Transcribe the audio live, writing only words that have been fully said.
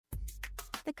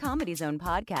The Comedy Zone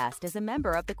podcast is a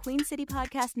member of the Queen City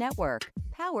Podcast Network,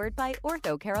 powered by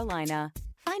Ortho Carolina.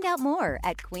 Find out more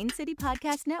at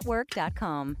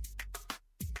queencitypodcastnetwork.com.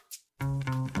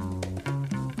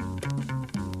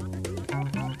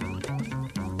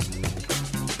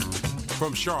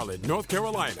 From Charlotte, North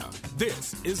Carolina,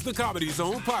 this is the Comedy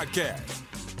Zone Podcast.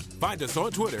 Find us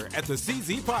on Twitter at the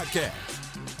CZ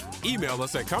Podcast. Email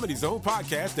us at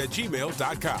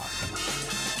comedyzonepodcast@gmail.com.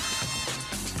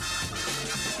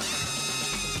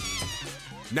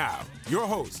 Now, your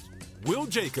host, Will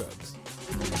Jacobs.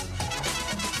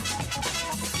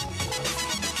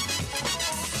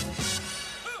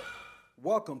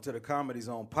 Welcome to the Comedy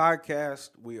Zone Podcast.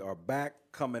 We are back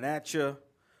coming at you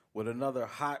with another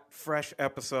hot, fresh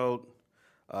episode.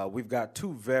 We've got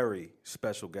two very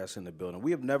special guests in the building.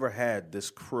 We have never had this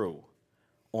crew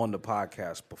on the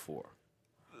podcast before.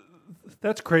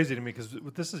 That's crazy to me because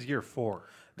this is year 4.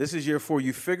 This is year 4.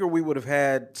 You figure we would have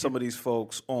had some of these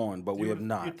folks on, but we have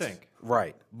not. You'd think.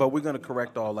 Right. But we're going to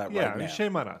correct all that right now.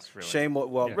 Shame on us, really.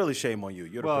 Really shame on you.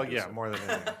 You're the producer. More than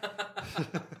anything.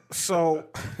 So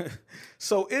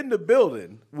in the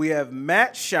building, we have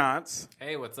Matt Schantz.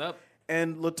 Hey, what's up?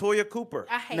 And LaToya Cooper.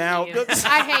 I hate you.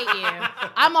 I hate you.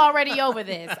 I'm already over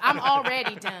this. I'm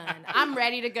already done. I'm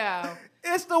ready to go.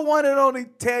 It's the one and only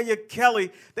Tania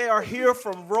Kelly. They are here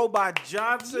from Robot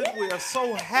Johnson. Yeah. We are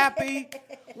so happy.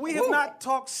 We have not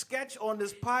talked sketch on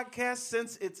this podcast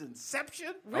since its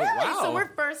inception. Really? Oh, wow. So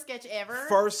we're first sketch ever?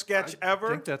 First sketch ever.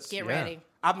 I think that's, Get ready.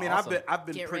 I mean, awesome. I've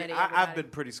been Get pretty. ready, I've been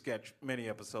pretty sketch many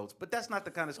episodes, but that's not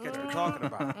the kind of sketch we're talking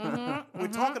about. We're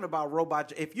talking about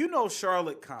Robot. If you know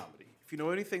Charlotte comedy, if you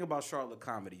know anything about Charlotte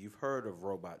comedy, you've heard of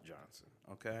Robot Johnson.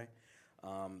 Okay,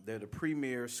 they're the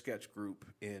premier sketch group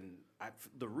in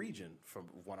the region, from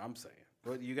what I'm saying.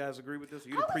 But you guys agree with this? Are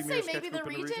you the I would premier say sketch maybe group the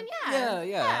in region,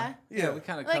 Yeah. Yeah. We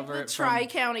kind of Like cover the it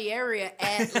Tri-County area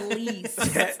at least.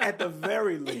 At the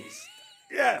very least.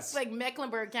 Yes. Like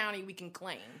Mecklenburg County we can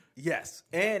claim. Yes.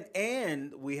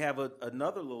 And we have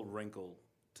another little wrinkle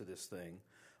to this thing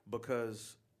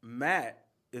because Matt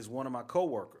is one of my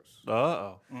coworkers.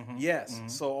 Uh-oh. Mm-hmm. Yes. Mm-hmm.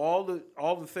 So all the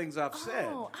things I've said.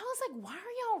 Oh, I was like, why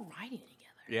are y'all writing together?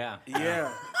 Yeah.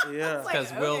 Yeah. Yeah.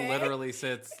 Because Will literally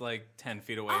sits like 10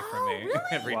 feet away from me really?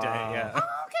 every day. Yeah. Oh, okay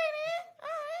then. All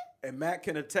right. And Matt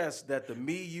can attest that the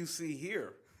me you see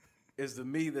here is the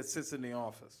me that sits in the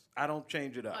office. I don't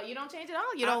change it up. Oh, you don't change it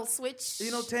all? You don't switch?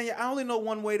 You know, Tanya, I only know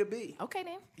one way to be. Okay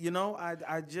then. You know,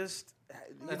 I just...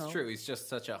 That's true. He's just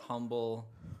such a humble,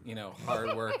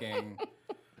 hardworking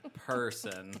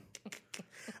person.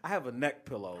 I have a neck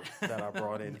pillow that I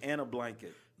brought in and a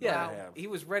blanket. Yeah, he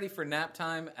was ready for nap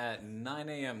time at 9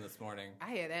 a.m. this morning. I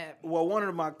hear that. Well, one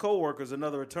of my coworkers,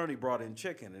 another attorney, brought in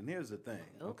chicken, and here's the thing,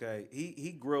 okay?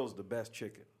 He grills the best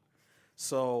chicken.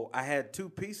 So I had 2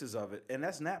 pieces of it, and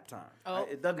that's nap time. Oh,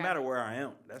 it doesn't matter where I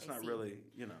am. That's not really,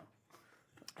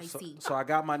 I see. So I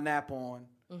got my nap on.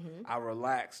 Mm-hmm. I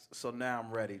relaxed. So now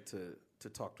I'm ready to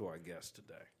talk to our guest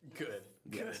today.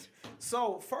 Good.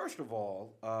 So first of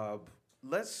all,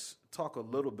 let's talk a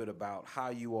little bit about how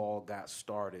you all got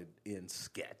started in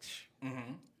sketch.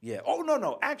 Mm-hmm. Yeah. Oh,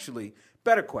 no. Actually,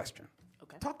 better question.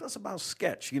 Okay. Talk to us about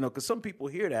sketch, because some people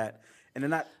hear that and they're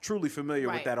not truly familiar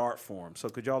with that art form. So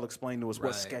could y'all explain to us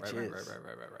what sketch is?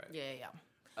 Right. Yeah.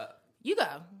 You go.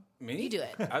 Me? You do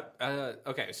it.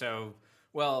 Okay, so,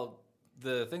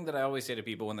 the thing that I always say to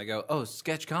people when they go, "Oh,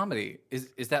 sketch comedy,"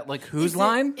 is that like whose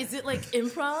line? Is it like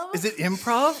improv? Is it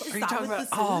improv? Is Are you that talking what about? this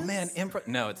Oh is? man, improv?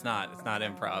 No, it's not. It's not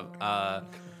improv.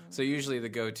 So usually the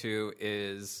go-to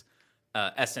is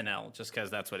SNL, just because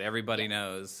that's what everybody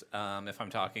knows. If I'm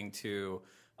talking to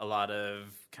a lot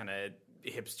of kind of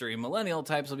hipstery millennial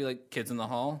types, will be like Kids in the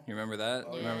Hall. You remember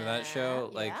that? You remember that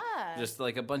show? Like just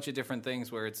like a bunch of different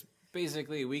things where it's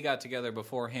basically we got together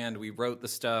beforehand, we wrote the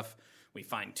stuff. We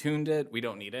fine-tuned it. We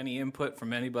don't need any input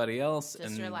from anybody else. Just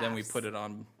and relax. then we put it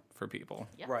on for people.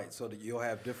 Yep. Right, so that you'll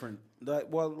have different,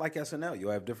 like SNL,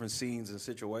 you'll have different scenes and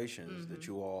situations that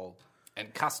you all...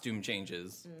 And costume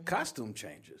changes. Mm-hmm. Costume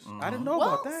changes. I didn't know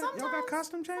about that. Y'all got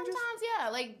costume changes? Sometimes, yeah.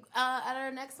 Like at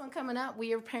our next one coming up,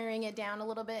 we are paring it down a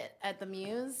little bit at the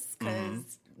Muse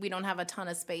because we don't have a ton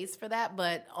of space for that.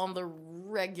 But on the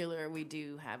regular, we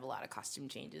do have a lot of costume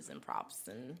changes and props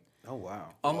and... Oh,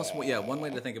 wow. Almost, one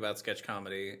way to think about sketch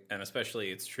comedy, and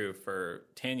especially it's true for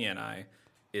Tanya and I,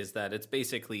 is that it's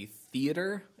basically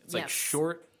theater. It's like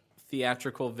short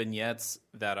theatrical vignettes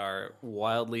that are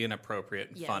wildly inappropriate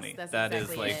and funny. That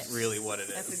is like really what it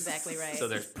is. That's exactly right. So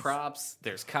there's props,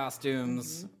 there's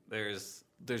costumes, there's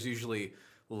usually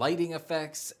lighting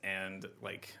effects and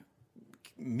like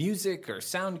music or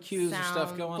sound cues or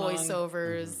stuff going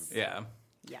voiceovers. on.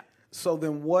 Yeah. So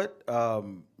then what,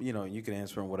 you can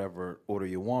answer in whatever order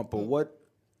you want, but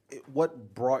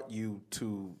what brought you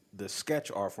to the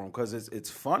sketch art form? Because it's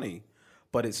funny,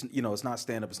 but it's not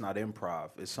stand-up, it's not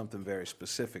improv. It's something very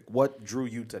specific. What drew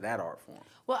you to that art form?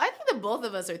 Well, I think that both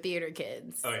of us are theater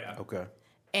kids. Oh, yeah. Okay.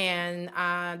 And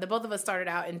the both of us started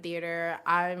out in theater.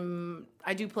 I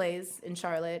do plays in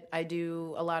Charlotte. I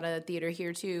do a lot of theater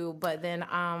here too. But then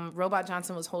Robot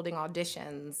Johnson was holding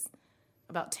auditions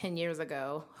about 10 years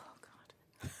ago. Oh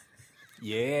God.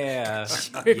 Yeah.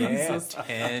 Yeah.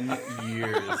 10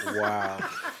 years. Wow.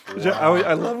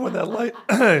 I love when that light.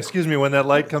 Excuse me, when that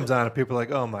light comes on and people are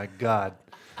like, "Oh my God."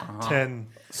 10.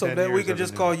 So 10 then we years can of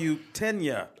just the call news. you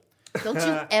Tania. Don't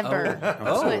you ever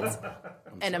put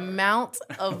an amount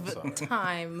of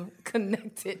time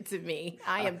connected to me.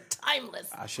 I am timeless.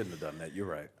 I shouldn't have done that. You're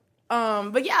right.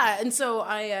 But yeah, and so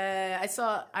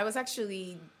I was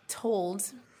actually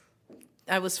told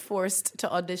I was forced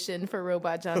to audition for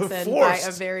Robot Johnson by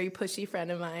a very pushy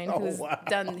friend of mine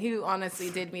who honestly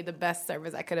did me the best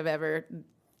service I could have ever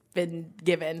been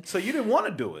given. So you didn't want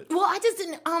to do it? Well, I just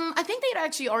didn't. I think they'd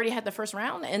actually already had the first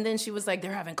round, and then she was like,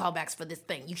 "They're having callbacks for this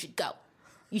thing. You should go.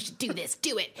 You should do this.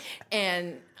 Do it."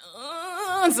 And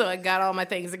so I got all my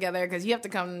things together because you have to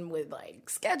come with like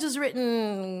sketches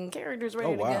written, characters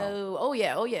ready to go. Oh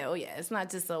yeah. It's not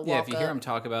just a walk Yeah, if you hear up. them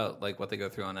talk about like what they go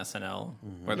through on SNL,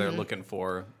 where they're looking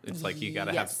for, it's like you got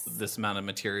to have this amount of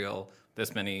material,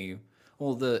 this many.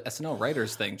 Well, the SNL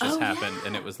writers thing just happened,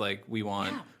 and it was like we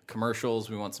want commercials,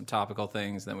 we want some topical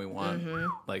things, then we want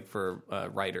like for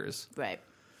writers. Right.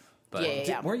 But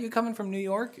weren't you coming from New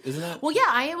York? Isn't that? Well, yeah,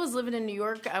 I was living in New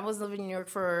York. I was living in New York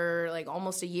for like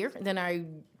almost a year. Then I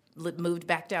moved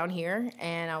back down here,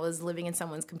 and I was living in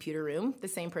someone's computer room. The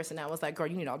same person that was like, "Girl,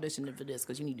 you need to audition for this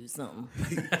because you need to do something.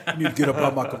 You need to get up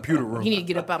out my computer room. You need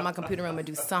to get up out my computer room and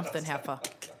do something, heifer."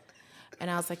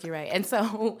 And I was like, "You're right." And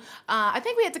so I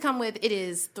think we had to come with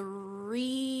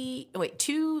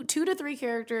two to three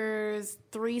characters,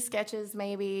 3 sketches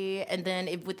maybe, and then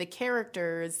with the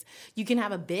characters, you can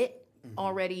have a bit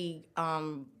already,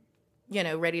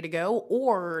 ready to go,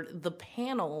 or the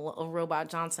panel of Robot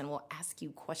Johnson will ask you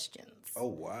questions. Oh,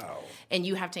 wow. And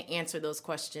you have to answer those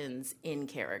questions in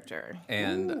character.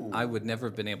 And I would never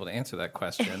have been able to answer that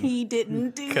question. He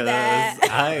didn't do Because that.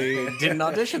 I didn't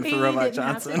audition for He Robot didn't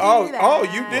have to Johnson. do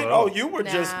that. You did? Oh, you were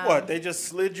just, No. what, they just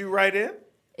slid you right in?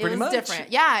 It Pretty was much.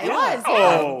 different. Yeah, it was.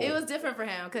 Yeah. Oh. It was different for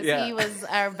him because Yeah. he was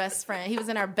our best friend. He was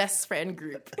in our best friend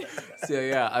group. So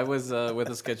yeah, I was with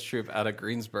a sketch troupe out of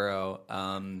Greensboro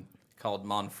called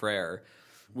Monfrere.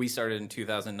 We started in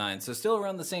 2009, so still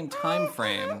around the same time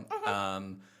frame.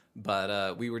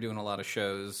 But we were doing a lot of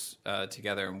shows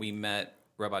together, and we met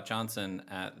Robot Johnson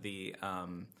at the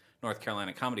North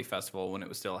Carolina Comedy Festival when it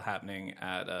was still happening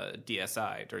at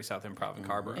DSI, Dirty South Improv in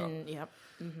Carborough. Yep.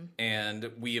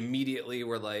 And we immediately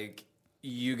were like,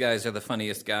 you guys are the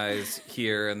funniest guys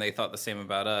here, and they thought the same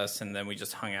about us, and then we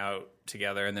just hung out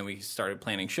together, and then we started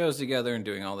planning shows together and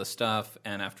doing all this stuff.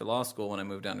 And after law school, when I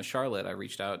moved down to Charlotte, I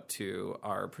reached out to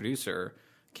our producer,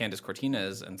 Candace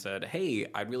Cortinez, and said, hey,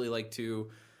 I'd really like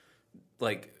to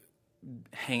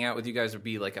hang out with you guys or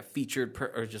be like a featured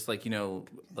or just like,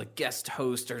 like guest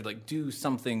host or like do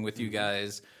something with you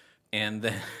guys. And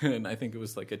then I think it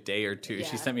was like a day or two,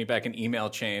 she sent me back an email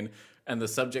chain, and the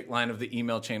subject line of the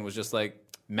email chain was just like,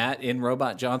 Matt in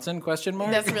Robot Johnson, ? That's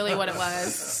really what it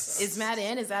was. Is Matt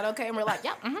in? Is that okay? And we're like,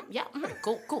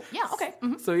 cool. Yeah, okay.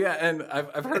 So yeah, and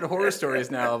I've heard horror stories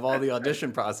now of all the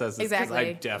audition processes. 'Cause Exactly.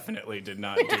 I definitely did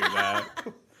not do that.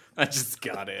 I just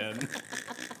got in.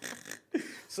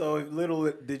 So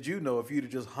little did you know, if you'd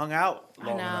have just hung out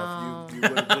long enough, you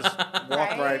would have just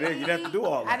walked right in. You'd have to do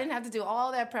all that. I didn't have to do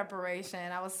all that preparation.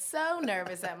 I was so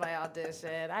nervous at my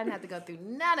audition. I didn't have to go through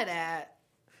none of that.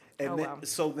 And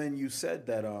so then you said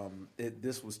that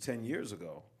this was 10 years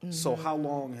ago. So how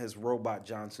long has Robot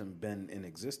Johnson been in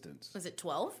existence? Was it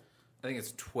 12? I think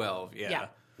it's 12, Yeah.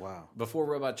 Wow. Before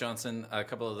Robot Johnson, a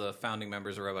couple of the founding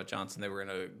members of Robot Johnson, they were in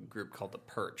a group called The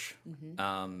Perch.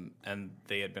 And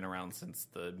they had been around since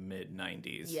the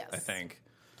mid-90s, Yes. I think.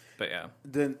 But yeah.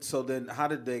 Then how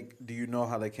did do you know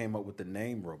how they came up with the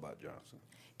name Robot Johnson?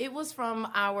 It was from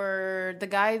the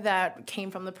guy that came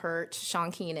from The Perch,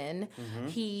 Sean Keenan.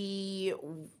 It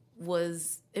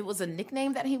was a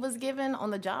nickname that he was given on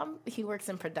the job. He works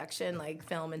in production, like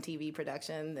film and TV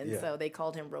production. And so they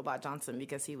called him Robot Johnson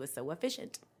because he was so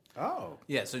efficient. Oh.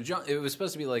 Yeah, so it was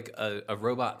supposed to be like a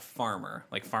robot farmer,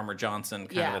 like Farmer Johnson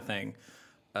kind of a thing.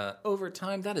 over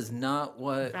time, that is not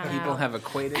what I people know. have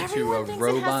equated Everyone to a thinks it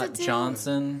has robot to do-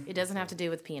 Johnson. It doesn't have to do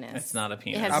with penis. It's not a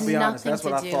penis. It has I'll be honest, nothing that's what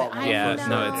to I do. thought. Yeah, know.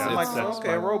 no, it's I'm like, that's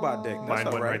okay, a robot dick. That's Mine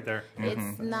all went right. right there.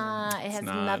 It's not. It has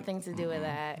not. nothing to do with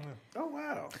that. Oh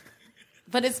wow.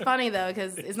 But it's funny though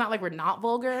because it's not like we're not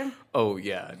vulgar. Oh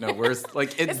yeah, no, we're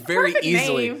like it's It's very perfect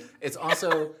easily. name. It's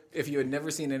also if you had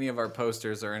never seen any of our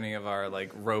posters or any of our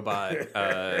like robot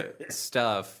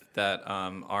stuff that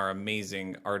our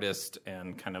amazing artist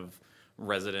and kind of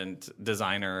resident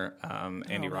designer Andy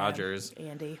Oh, man. Rogers.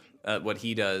 Andy. What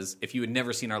he does, if you had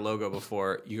never seen our logo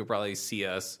before, you could probably see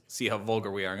how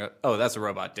vulgar we are and go, oh, that's a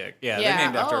robot dick. Yeah, they're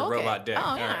named after a okay. robot dick. Oh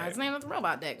All yeah, right. it's named after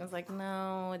robot dick. I was like,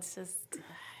 no, it just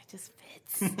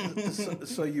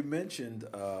fits. So you mentioned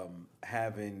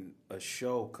having a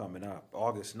show coming up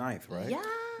August 9th, right? Yeah.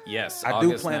 Yes, I do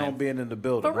August plan 9th. on being in the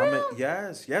building. For real?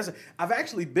 Yes. I've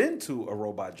actually been to a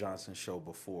Robot Johnson show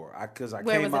before. Because I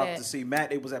Where came was it out at? to see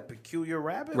Matt. It was at Peculiar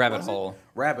Rabbit. Rabbit was it? Hole.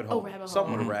 Rabbit Hole. Rabbit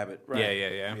Something Hole. with a rabbit. Right.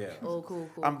 Yeah. Oh, cool.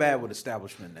 I'm bad with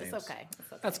establishment names. It's okay.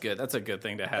 It's okay. That's good. That's a good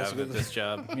thing to have good. at this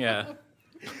job. Yeah.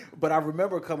 But I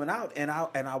remember coming out and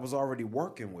I was already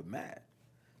working with Matt.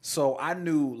 So I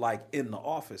knew like in the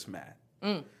office Matt.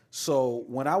 So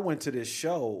when I went to this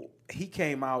show, he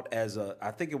came out as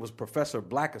I think it was Professor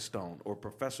Blackstone or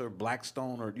Professor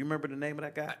Blackstone, or do you remember the name of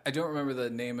that guy? I don't remember the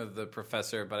name of the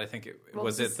professor, but I think What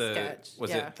was was it the the sketch?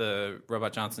 was Yeah. it the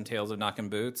Robot Johnson Tales of Knockin'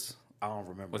 Boots? I don't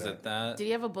remember. Was it that? Did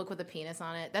you have a book with a penis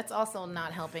on it? That's also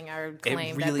not helping our It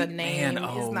claim really- that the name man,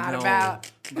 is oh, not no.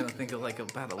 about. I'm gonna think of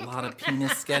about a lot of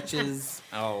penis sketches.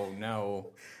 Oh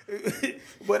no.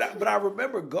 But I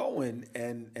remember going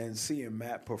and seeing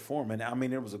Matt perform, and I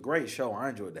mean it was a great show. I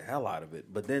enjoyed the hell out of it.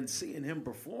 But then seeing him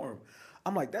perform,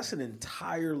 I'm like, that's an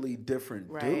entirely different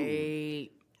dude Right.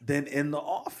 than in the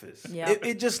office. Yep.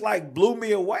 It just like blew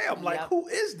me away. I'm like, Yep. who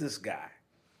is this guy?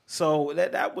 So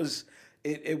that was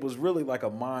it was really like a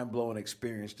mind blowing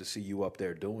experience to see you up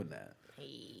there doing that.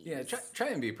 Yeah, try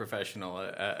and be professional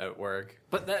at work.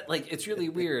 But that it's really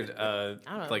weird. I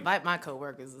don't know. Invite my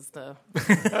coworkers and stuff. I'm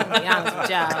gonna be honest with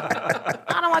y'all.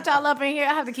 I don't want y'all up in here.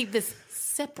 I have to keep this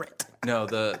separate. No,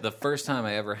 the first time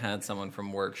I ever had someone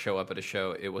from work show up at a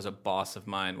show, it was a boss of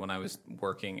mine when I was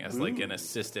working as an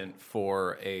assistant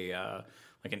for a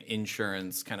an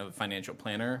insurance kind of financial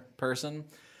planner person.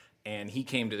 And he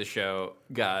came to the show,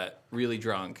 got really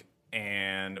drunk,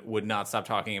 and would not stop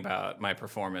talking about my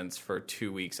performance for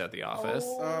 2 weeks at the office.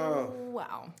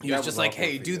 Wow. He was That just was like, awful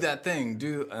 "Hey, for do you. that thing,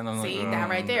 do." And I'm See, like, that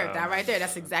right there, that right there.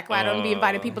 That's exactly why I don't be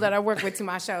inviting people that I work with to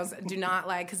my shows. Do not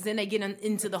because then they get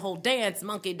into the whole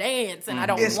monkey dance, and I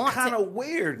don't It's want kind to. of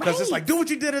weird because it's like, do what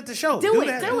you did at the show. Do it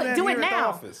that here now. at the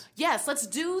office. Yes, let's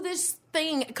do this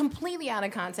thing completely out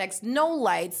of context. No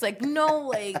lights,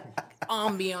 no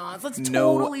ambiance. Let's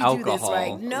No totally do this alcohol.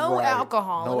 right. No Right.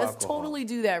 alcohol. No Let's alcohol. totally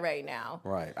do that right now.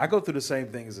 Right. I go through the same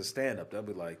thing as a stand-up. They'll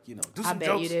be like, do I some bet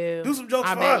jokes. you do. Do some jokes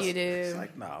I for bet us. you do. It's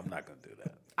like, no, I'm not going to do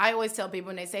that. I always tell people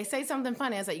when they say something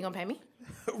funny, I was like, you gonna pay me?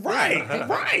 Right.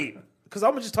 Right. Because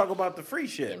I'm going to just talk about the free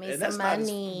shit. Give me And that's some not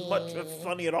money. as much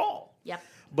funny at all. Yep.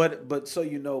 But so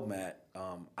Matt,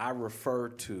 I refer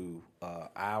to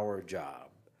our job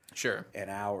 "Sure, and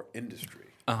our industry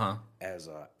as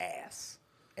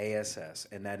ASS,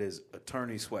 and that is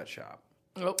Attorney Sweatshop.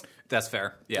 Nope. that's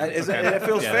fair." Yeah, That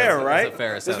feels Yeah, fair, that's right? a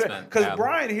fair assessment. Because Yeah.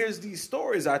 Brian hears these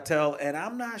stories I tell, and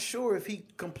I'm not sure if he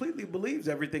completely believes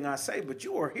everything I say, but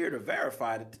you are here to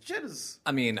verify that the shit is...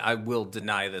 I mean, I will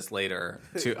deny this later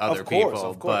to other Of course, people,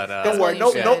 of course. but Don't worry,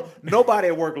 Well, you nobody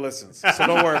at work listens, so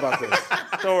don't worry about this.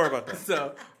 Don't worry about that.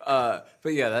 So,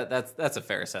 but yeah, that's a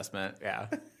fair assessment. Yeah,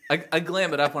 I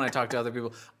glam it up when I talk to other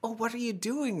people. Oh, what are you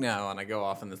doing now? And I go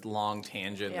off on this long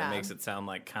tangent Yeah. that makes it sound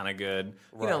kind of good.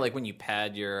 You know, like when you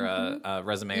pad your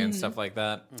resume and stuff like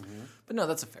that. But no,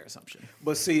 that's a fair assumption.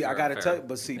 But see, I Or got to fair tell you,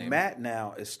 but see, name. Matt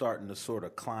now is starting to sort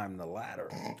of climb the ladder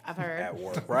I've heard. at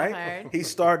work, right? I've heard. He's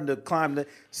starting to climb the...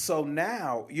 So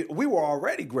now, we were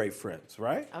already great friends,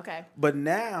 right? Okay. But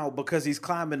now, because he's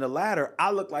climbing the ladder,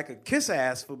 I look like a kiss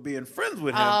ass for being friends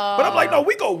with him. But I'm like, no,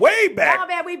 we go way back. Oh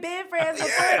man, we've been friends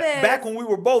before Yeah, this. back when we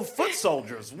were both foot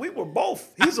soldiers. We were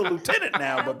both. He's a lieutenant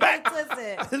now, but back...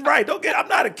 Listen. Right, don't get... I'm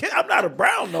not a kid. I'm not a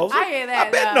brown noser. I hear that.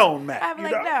 I've been though. known Matt. I'm you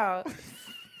like, know? no.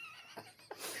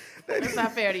 That's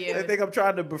not fair to you. They think I'm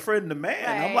trying to befriend the man.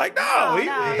 I'm Right. like, no,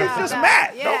 it's just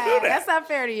Matt. Yeah, Don't do that. That's not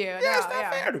fair to you. Yeah, it's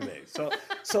not fair to me.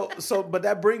 So, but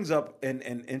that brings up an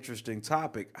interesting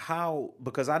topic. How,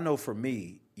 because I know for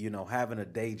me, having a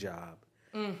day job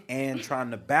and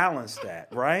trying to balance that,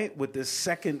 right, with this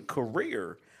second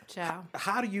career. Ciao.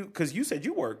 How do you, because you said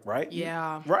you work, right?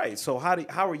 Yeah. Right. So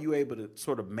how are you able to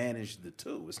sort of manage the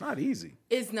two? It's not easy.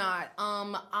 It's not.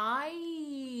 I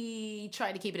we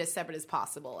try to keep it as separate as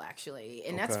possible, actually,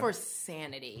 and that's for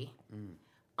sanity.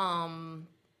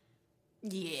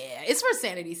 Yeah, it's for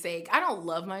sanity's sake. I don't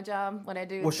love my job. What I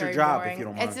do. What's is your very job, boring. if you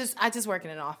don't mind? It's just I just work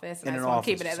in an office. And In I an just want office.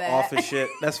 to keep it at that. Office shit.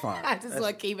 That's fine. I just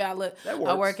want to keep it. I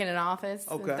works. work in an office.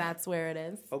 Okay. That's where it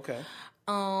is. Okay.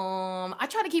 I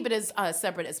try to keep it as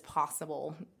separate as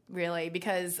possible, really,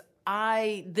 because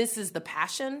this is the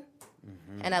passion,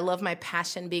 and I love my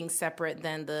passion being separate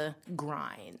than the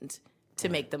grind to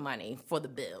make the money for the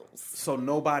bills. So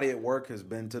nobody at work has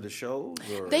been to the shows?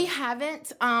 Or? They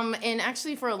haven't, and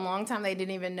actually for a long time they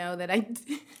didn't even know that I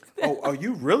did. Oh,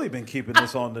 you really been keeping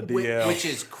this on the DL? Which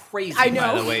is crazy, I know.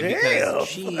 by the way, because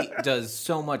she does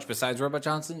so much. Besides Robot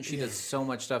Johnson, she does so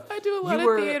much stuff. I do a lot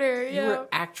of theater, You were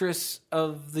Actress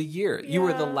of the Year. Yeah. You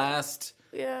were the last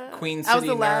Queen City I was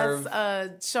the Nerve.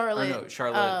 last Charlotte. No,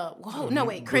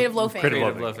 Charlotte. Creative Loafing.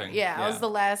 Creative Loafing. Yeah, I was the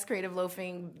last Creative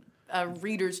Loafing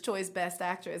Reader's Choice Best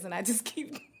Actress, and I just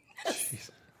keep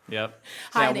Yep.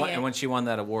 hiding it. And when she won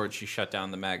that award, she shut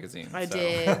down the magazine. I so,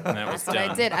 did. And that That's was what I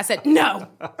done. did. I said, no,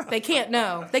 they can't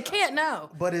know. They can't know.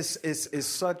 But it's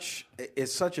such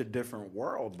a different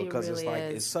world because it's really like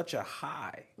is. it's such a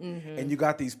high, and you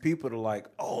got these people that are like,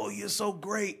 oh, you're so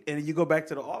great, and you go back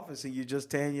to the office and you just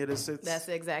Tania that sits. That's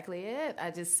exactly it.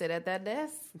 I just sit at that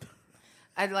desk.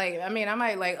 I might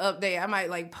update. I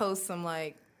might post some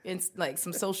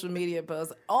some social media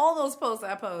posts. All those posts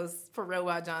I post for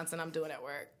Robot Johnson, I'm doing at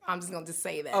work. I'm just going to just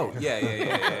say that. Oh,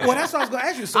 yeah. Well, that's what I was going to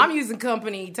ask you. So I'm using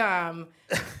company time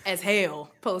as hell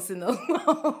posting those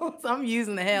posts. I'm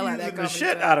using the hell out of that using the company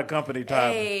shit time. out of company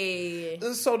time. Hey.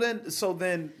 So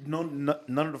then, none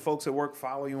of the folks at work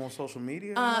follow you on social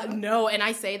media? No, and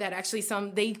I say that actually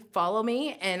they follow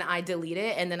me and I delete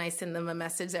it and then I send them a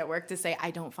message at work to say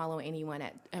I don't follow anyone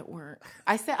at work.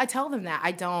 I tell them that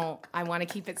I don't. I want to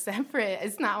keep it separate.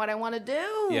 It's not what I want to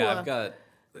do. Yeah, I've got,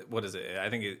 what is it? I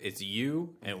think it's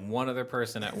you and one other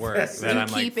person at work that I'm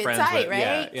like keep it friends tight, with.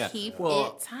 right? Yeah. Keep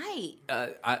Well, it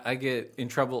tight. I get in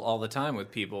trouble all the time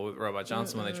with people with Robot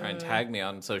Johnson when they try and tag me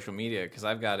on social media because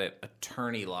I've got it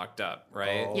attorney locked up,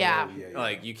 right? Oh, Yeah.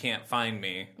 Like you can't find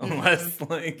me unless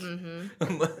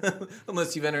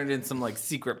unless you've entered in some like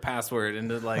secret password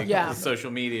into like the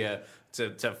social media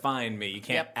to find me. You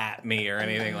can't at me or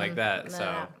anything like that.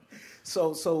 No.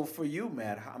 So for you,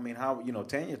 Matt, how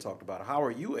Tania talked about it. How are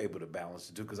you able to balance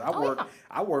the two? Because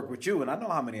I work with you, and I know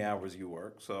how many hours you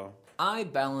work. So I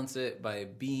balance it by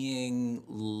being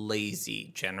lazy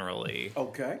generally.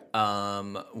 Okay.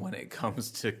 When it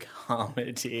comes to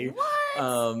comedy. What?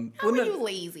 How are you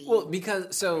lazy? Well,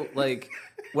 because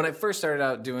when I first started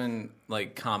out doing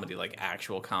like comedy, like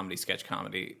actual comedy, sketch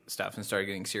comedy stuff, and started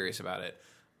getting serious about it,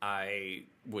 I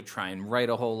would try and write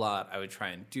a whole lot. I would try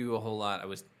and do a whole lot. I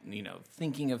was,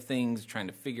 thinking of things, trying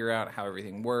to figure out how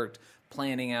everything worked,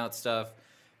 planning out stuff.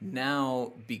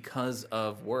 Now, because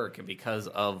of work and because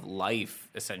of life,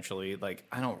 essentially, like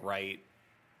I don't write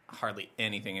hardly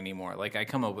anything anymore. Like I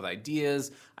come up with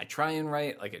ideas. I try and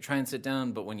write. Like I try and sit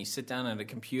down. But when you sit down at a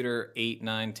computer 8,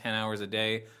 9, 10 hours a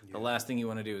day, the last thing you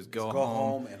want to do is go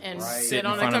home and sit sit in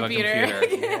on front the of a computer.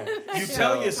 computer. You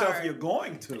tell yourself you're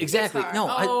going to. Exactly.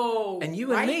 No, and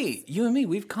you and me,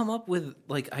 we've come up with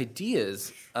like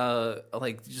ideas,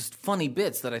 like just funny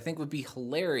bits that I think would be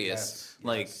hilarious.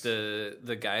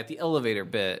 The guy at the elevator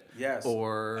bit. Yes.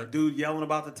 Or a dude yelling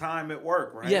about the time at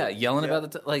work, right? Yeah, yelling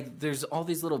about like there's all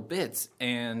these little bits,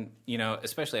 and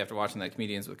especially after watching that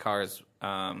Comedians with Cars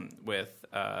with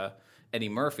Eddie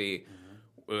Murphy,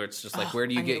 where it's just like where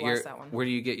do you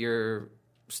get your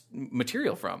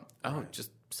material from? Oh,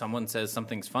 just someone says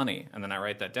something's funny, and then I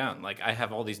write that down. Like I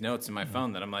have all these notes in my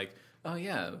phone that I'm like, oh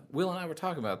yeah, Will and I were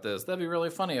talking about this. That'd be really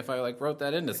funny if I like wrote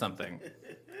that into something.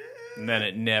 And then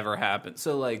it never happened.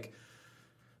 So like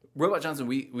Robot Johnson,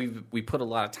 we put a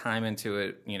lot of time into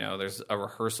it. There's a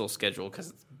rehearsal schedule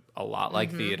because it's a lot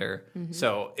like theater.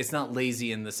 So it's not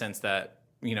lazy in the sense that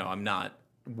I'm not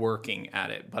working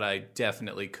at it, but I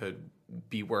definitely could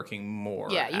be working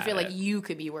more. Yeah, you feel like it. you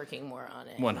could be working more on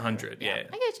it. 100. Yeah.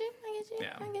 I get you.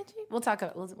 Yeah. I get you. We'll talk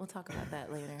about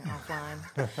that later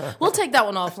offline. We'll take that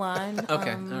one offline.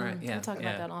 Okay. All right. Yeah. We'll talk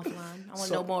about that offline. I want to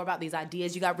So- know more about these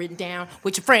ideas you got written down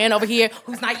with your friend over here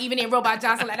who's not even in Robot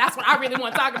Johnson. Like, that's what I really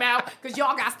want to talk about because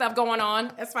y'all got stuff going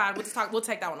on. That's fine. We'll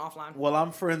take that one offline. Well,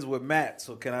 I'm friends with Matt,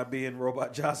 so can I be in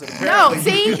Robot Johnson? No,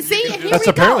 Apparently, see, and here That's we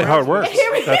apparently go. how it works.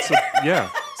 Here we Yeah.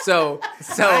 So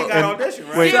I ain't got audition,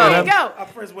 right? Wait, Here and we go. I'm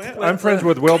friends with him. I'm friends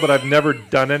with Will, but I've never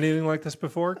done anything like this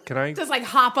before. Can I? Just like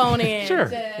hop on in. Sure.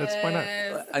 That's why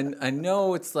not. I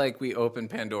know it's like we open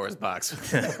Pandora's box with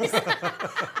this.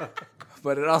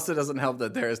 But it also doesn't help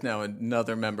that there is now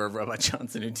another member of Robot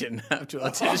Johnson who didn't have to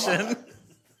audition.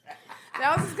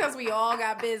 That was just because we all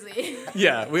got busy.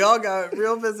 Yeah, we all got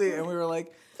real busy, and we were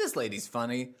like, "This lady's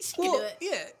funny. She can do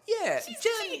it. Yeah. She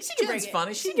can bring Jen's it.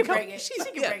 funny. She can bring it. She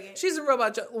can bring it. She's a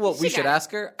robot. Well, we should got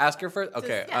ask her. Ask her first.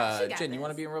 Okay, yeah, she got Jen, you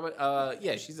want to be in robot?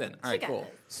 Yeah, she's in. All right, got cool.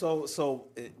 this. So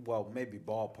well, maybe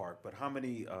ballpark, but how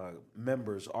many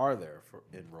members are there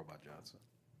in Robot Johnson?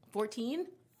 14?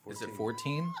 Is it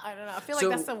 14? I don't know. I feel So,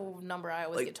 like that's the number I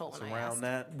always get told when I ask. Around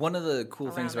that. One of the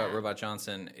cool things Around about that. Robot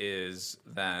Johnson is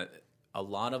that a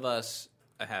lot of us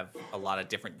have a lot of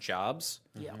different jobs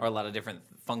or a lot of different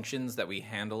functions that we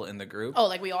handle in the group. Oh,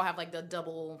 like we all have like the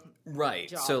double. Right.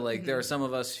 job. So, like, there are some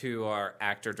of us who are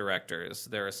actor-directors.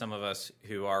 There are some of us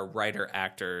who are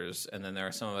writer-actors. And then there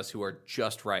are some of us who are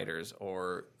just writers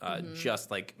or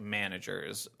just, like,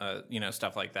 managers,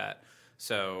 stuff like that.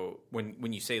 So,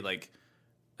 when you say, like,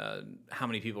 how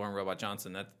many people are in Robot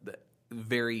Johnson, that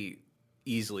very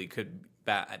easily could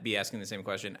be asking the same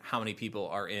question, how many people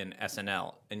are in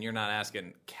SNL? And you're not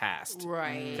asking cast.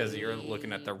 Right. Because you're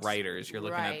looking at the writers. You're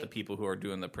looking at Right. the people who are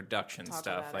doing the production Talk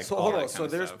stuff. about Like it. So all hold that on. kind So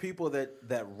of there's stuff. people that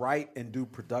write and do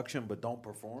production but don't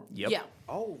perform. Yep. Yeah.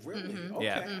 Oh, really? Okay,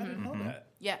 Yeah. I didn't know that.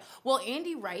 Yeah. Well,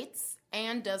 Andy writes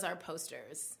and does our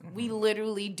posters. We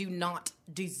literally do not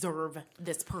deserve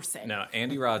this person. No,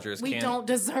 Andy Rogers We don't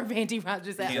deserve Andy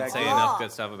Rogers at can't say all. enough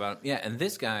good stuff about him. Yeah, and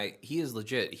this guy, he is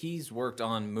legit. He's worked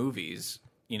on movies,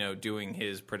 doing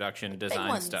his production design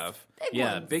ones. stuff. Big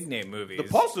yeah, ones. big name movies. The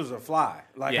posters are fly.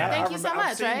 Like Yeah. Thank you so I've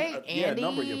much, seen, right? Yeah, a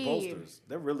number of your Andy. posters.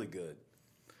 They're really good.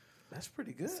 That's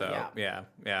pretty good. So, yeah.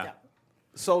 Yeah.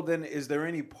 So then, is there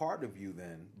any part of you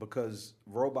then, because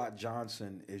Robot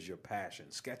Johnson is your passion,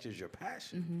 sketch is your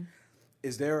passion,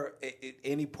 is there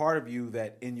any part of you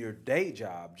that in your day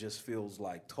job just feels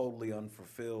like totally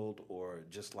unfulfilled or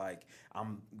just like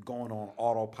I'm going on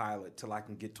autopilot till I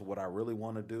can get to what I really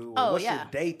want to do? Or Oh, what's yeah.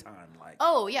 your daytime like?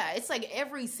 Oh, yeah. It's like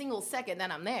every single second that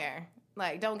I'm there.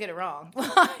 Like, don't get it wrong.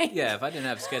 Yeah, if I didn't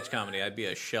have sketch comedy, I'd be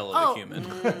a shell of Oh. a human.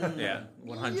 Yeah,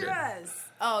 100. Yes.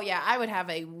 Oh, yeah. I would have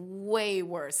a way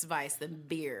worse vice than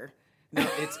beer. No,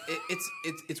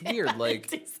 it's weird. Like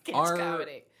Sketch our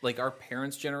comedy. our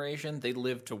parents' generation, they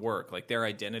lived to work. Like their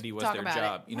identity was Talk their about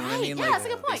job. it. You know what I Right. mean? Yeah, Like that's a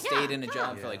good point. they stayed Yeah. in a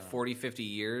job for like 40, 50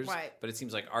 years. Right. But it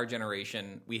seems like our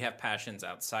generation, we have passions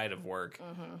outside of work.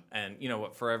 Mm-hmm. And you know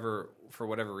what, for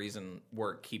whatever reason,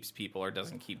 work keeps people or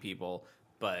doesn't keep people.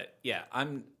 But yeah,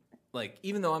 I'm like,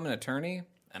 even though I'm an attorney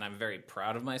and I'm very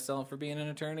proud of myself for being an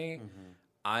attorney,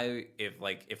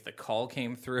 if the call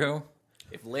came through,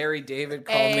 if Larry David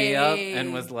called me up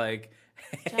and was like,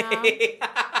 hey,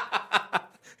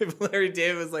 if Larry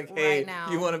David was like, hey, Right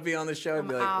now. you want to be on the show? I'd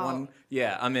be like, out.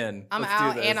 I'm in. I'm Let's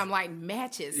out do this. and I'm like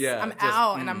matches. Yeah, I'm just,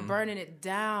 out and I'm burning it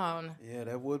down. Yeah,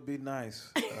 that would be nice.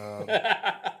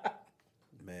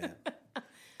 Man,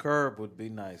 Curb would be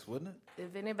nice, wouldn't it?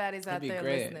 If anybody's out That'd be there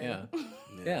great. listening.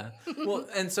 Yeah. Well,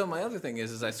 and so my other thing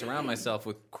is I surround myself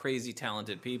with crazy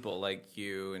talented people like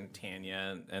you and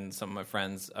Tania and some of my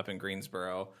friends up in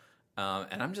Greensboro.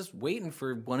 And I'm just waiting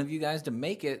for one of you guys to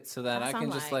make it so that I That's can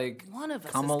I'm just like, one of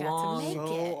us come has got to along make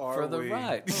it. for the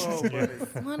ride. Oh,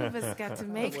 buddy. One of us got to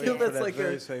make feel it. that's that like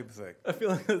very a- same thing. I feel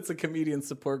like it's a comedian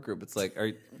support group. It's like,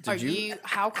 Are you?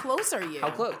 How close are you?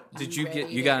 How close? Did you ready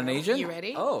you got an to go? agent? You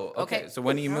ready? Oh, okay. Okay. So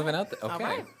when are you moving out there? Okay.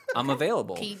 right. I'm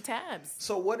available. Keep tabs.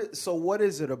 So what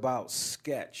is it about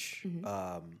sketch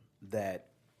Mm-hmm. that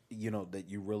that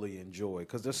you really enjoy?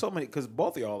 Because there's so many. Because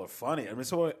both of y'all are funny. I mean,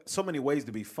 so many ways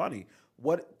to be funny.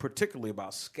 What particularly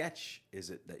about sketch is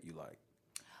it that you like?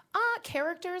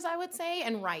 Characters, I would say,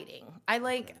 and writing. I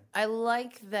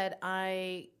like that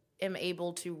I am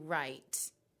able to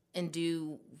write and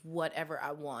do whatever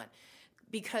I want.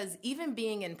 Because even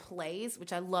being in plays,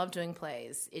 which I love doing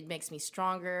plays, it makes me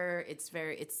stronger. It's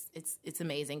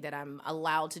amazing that I'm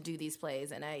allowed to do these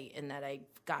plays and that I've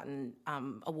gotten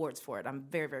awards for it. I'm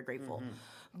very, very grateful. Mm-hmm.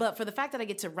 But for the fact that I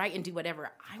get to write and do whatever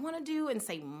I want to do and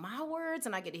say my words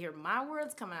and I get to hear my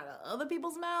words coming out of other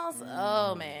people's mouths,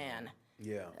 oh man.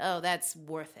 Yeah. Oh, that's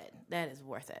worth it. That is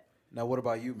worth it. Now, what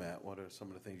about you, Matt? What are some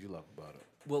of the things you love about it?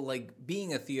 Well, like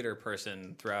being a theater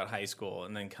person throughout high school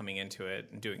and then coming into it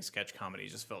and doing sketch comedy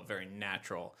just felt very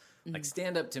natural. Like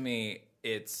stand up to me,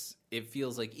 it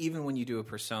feels like even when you do a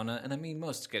persona, and I mean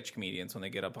most sketch comedians when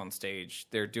they get up on stage,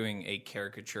 they're doing a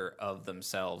caricature of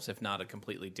themselves, if not a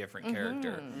completely different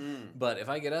character. But if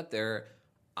I get up there,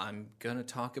 I'm going to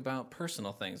talk about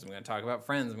personal things. I'm going to talk about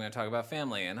friends. I'm going to talk about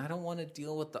family. And I don't want to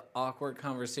deal with the awkward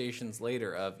conversations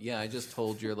later of, I just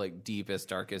told your like deepest,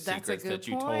 darkest That's a secrets good that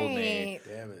you told me.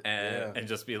 point. Damn it. And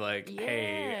just be like, Yeah.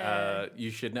 hey, you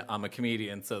should know I'm a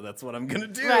comedian, so that's what I'm going to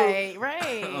do. Right.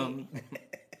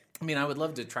 I mean, I would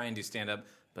love to try and do stand-up,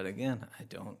 But again, I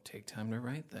don't take time to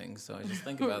write things, so I just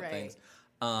think about things.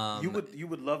 You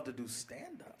would love to do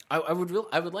stand up. I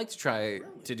would like to try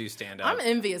to do stand up. I'm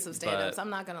envious of stand-ups. I'm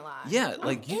not gonna lie. Yeah, I'm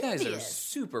like you guys are envious.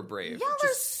 super brave. Y'all are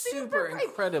Just super brave.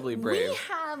 incredibly brave. We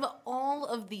have all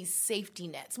of these safety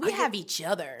nets. We have each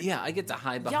other. Yeah, I get to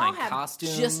hide Y'all behind have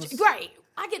costumes. just right.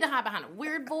 I get to hide behind a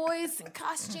weird voice and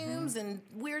costumes and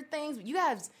weird things.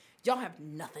 Y'all have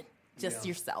nothing. Just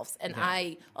yourselves. And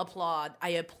I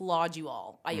applaud you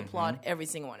all. I applaud every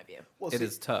single one of you. Well, It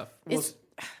is tough.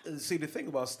 See, the thing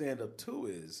about stand up too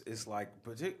is it's like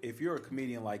if you're a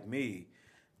comedian like me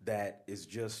that is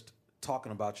just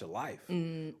talking about your life,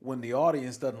 when the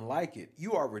audience doesn't like it,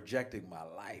 you are rejecting my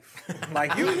life.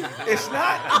 Like you're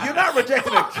not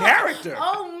rejecting a character.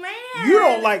 Oh man. You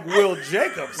don't like Will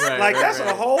Jacobs. Right, that's right.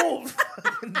 a whole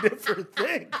different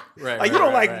thing. Right, like you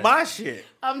don't right, like right. my shit.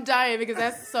 I'm dying because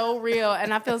that's so real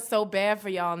and I feel so bad for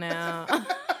y'all now.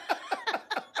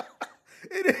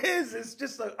 It is. It's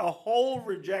just a whole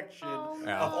rejection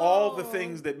of all the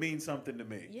things that mean something to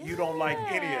me. You don't like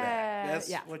any of that.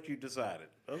 That's what you decided.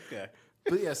 Okay.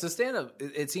 But yeah, so stand up,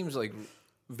 it seems like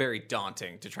very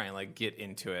daunting to try and like get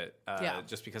into it.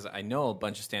 Just because I know a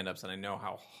bunch of stand ups and I know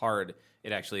how hard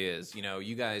it actually is. You know,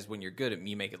 you guys, when you're good at,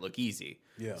 you make it look easy.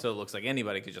 Yeah. So it looks like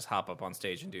anybody could just hop up on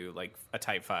stage and do like a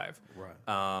type 5.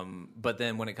 Right. But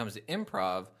then when it comes to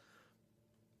improv,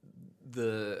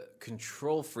 the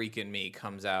control freak in me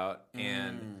comes out,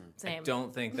 and I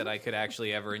don't think that I could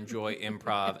actually ever enjoy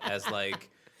improv as like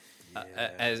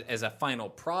as a final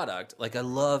product. Like I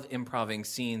love improving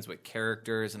scenes with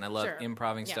characters, and I love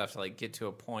improving stuff to like get to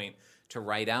a point to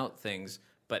write out things.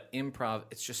 But improv,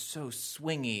 it's just so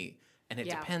swingy, and it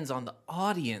depends on the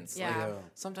audience. Yeah. Like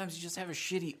sometimes you just have a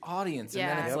shitty audience, and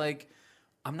then it's like,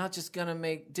 I'm not just going to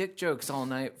make dick jokes all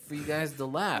night for you guys to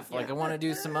laugh. Like, I want to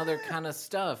do some other kind of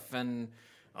stuff. And,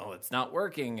 it's not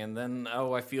working. And then,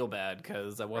 I feel bad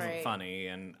because I wasn't funny.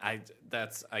 And I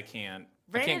can't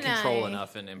control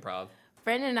enough in improv.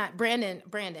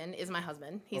 Brandon is my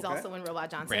husband. He's also in Robot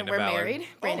Johnson. Brandon We're Ballard. married.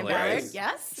 Brandon Ballard,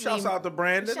 yes. Shouts out to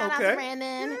Brandon. Shout out to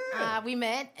Brandon. We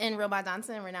met in Robot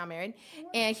Johnson, and we're now married.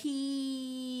 And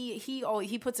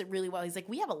he puts it really well. He's like,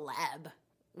 we have a lab.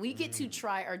 We get to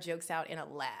try our jokes out in a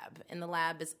lab. And the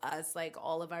lab is us, like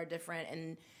all of our different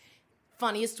and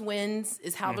funniest wins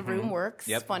is how the room works.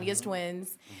 Yep. Funniest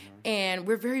wins. And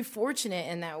we're very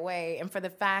fortunate in that way. And for the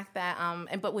fact that,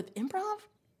 but with improv,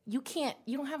 you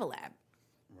don't have a lab.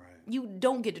 Right. You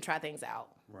don't get to try things out.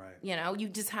 Right. You know, you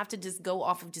just have to just go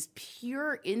off of just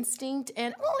pure instinct.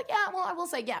 And, I will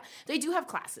say, they do have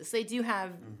classes. They do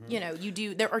have,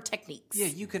 there are techniques. Yeah,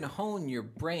 you can hone your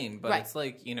brain, but it's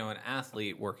like, an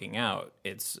athlete working out.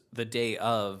 It's the day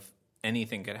of,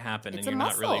 anything could happen, and you're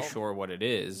not really sure what it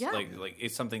is. Yeah. Like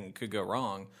it's something could go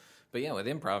wrong. But yeah, with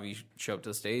improv, you show up to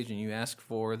the stage and you ask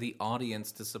for the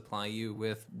audience to supply you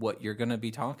with what you're going to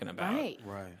be talking about. Right.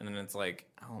 And then it's like,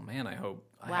 oh man, I hope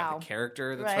I Wow. have a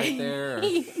character that's right there. Or,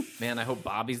 man, I hope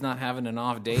Bobby's not having an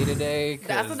off day today.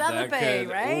 That's another thing,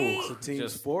 right? It's a team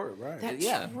sport, right? That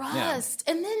Yeah, trust.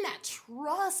 And then that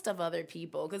trust of other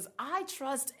people. Because I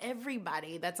trust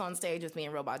everybody that's on stage with me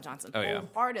in Robot Johnson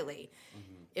wholeheartedly.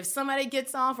 If somebody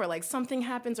gets off or like something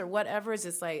happens or whatever, it's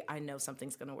just like, I know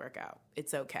something's going to work out.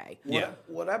 It's okay.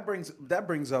 Well, that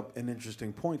brings up an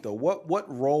interesting point, though.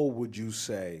 What role would you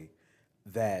say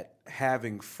that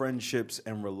having friendships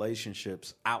and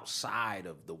relationships outside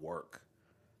of the work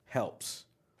helps?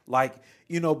 Like,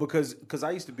 because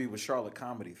I used to be with Charlotte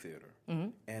Comedy Theater,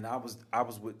 and I was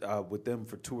with them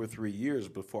for 2 or 3 years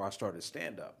before I started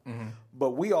stand up.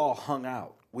 But we all hung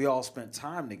out. We all spent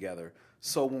time together.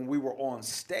 So when we were on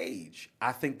stage,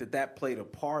 I think that played a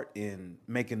part in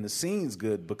making the scenes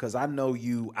good because I know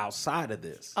you outside of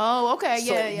this. Oh, okay.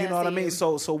 So, Yeah. You know what I mean?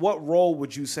 So what role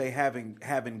would you say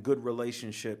having good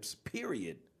relationships,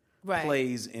 period,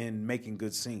 plays in making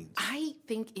good scenes? I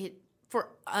think for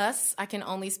us, I can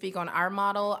only speak on our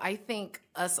model. I think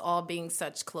us all being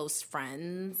such close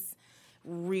friends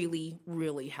really,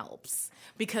 really helps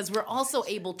because we're also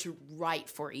able to write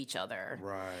for each other.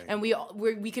 Right. And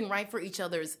we can write for each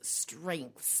other's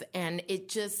strengths. And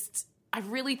I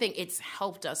really think it's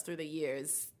helped us through the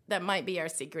years. That might be our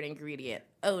secret ingredient.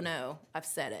 Oh no, I've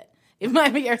said it. It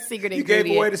might be our secret ingredient.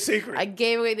 You gave away the secret. I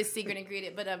gave away the secret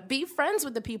ingredient. But be friends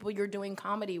with the people you're doing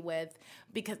comedy with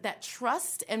because that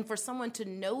trust and for someone to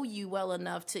know you well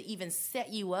enough to even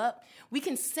set you up. We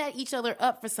can set each other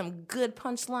up for some good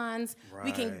punchlines. Right.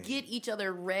 We can get each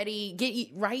other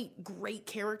ready, write great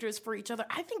characters for each other.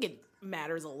 I think it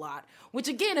matters a lot, which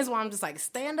again is why I'm just like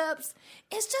stand-ups.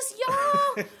 It's just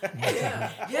y'all.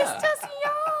 It's just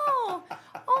y'all.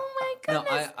 Oh my No,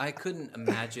 goodness. I couldn't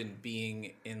imagine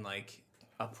being in like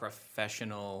a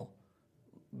professional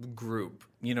group.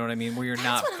 You know what I mean? Where you're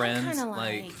not what I'm friends, kinda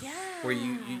like, yeah. where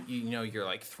you know you're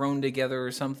like thrown together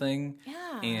or something.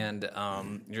 Yeah. And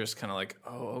you're just kind of like,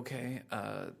 oh, okay.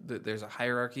 There's a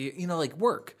hierarchy. You know, like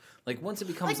work. Like once it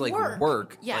becomes Like like work.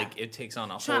 work, Yeah. like it takes on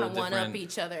a Trying whole to different. one up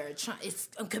each other. It's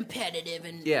competitive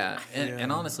and Yeah,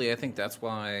 and honestly, I think that's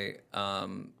why,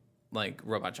 like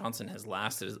Robot Johnson has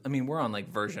lasted. I mean, we're on like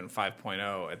version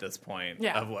 5.0 at this point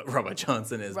of what Robot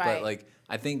Johnson is. Right. But like,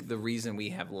 I think the reason we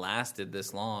have lasted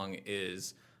this long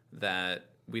is that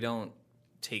we don't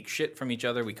take shit from each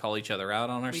other. We call each other out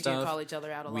on our stuff. We do call each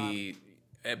other out a lot.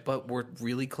 But we're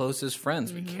really close as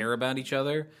friends. We care about each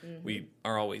other. We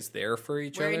are always there for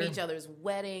each We're other. in each other's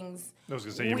weddings. I was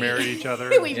going to say, you married each other.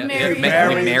 We Yeah, marry we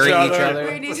each marry other. each other.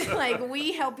 We're just, like,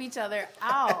 we help each other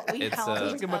out. We It's, help doesn't each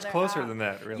Doesn't get much other closer out. than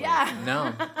that, really. Yeah.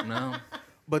 No.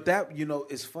 But that, you know,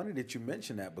 it's funny that you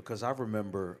mentioned that because I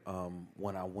remember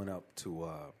when I went up to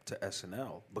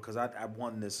SNL because I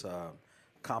won this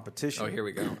competition. Oh, here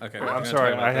we go. Okay. we're I'm gonna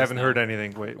sorry, talk about I this haven't now. heard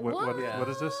anything. Wait, what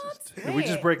is this? Did we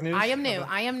just break news? I am new.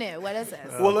 What is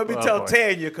this? Well, let me Oh, tell boy.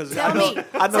 Tanya because Tell me.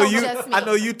 I know Tell you. just me. I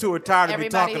know you two are tired of me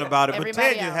Everybody- talking about it, but everybody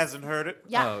Tanya else. hasn't heard it.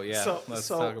 Yeah. Oh yeah. So- Let's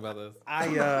so- talk about this.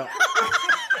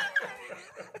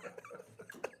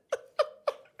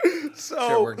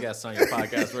 Sure, we're guests on your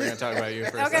podcast. We're going to talk about you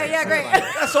for a Okay, second. yeah, great.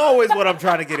 That's always what I'm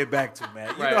trying to get it back to,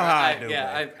 man. You Right, know how I right. do.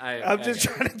 Yeah, man. I I'm just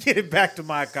trying to get it back to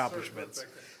my accomplishments.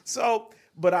 So,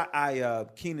 but I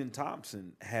Kenan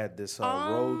Thompson had this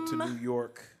road to New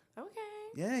York. Okay.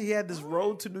 Yeah, he had this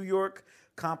road to New York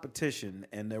competition,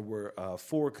 and there were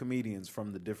 4 comedians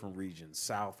from the different regions: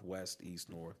 South, West, East,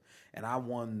 North. And I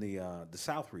won the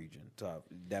South region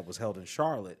that was held in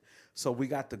Charlotte. So we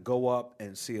got to go up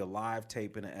and see a live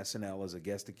taping of SNL as a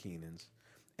guest of Kenan's.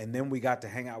 And then we got to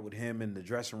hang out with him in the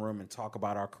dressing room and talk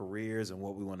about our careers and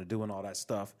what we want to do and all that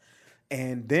stuff.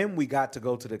 And then we got to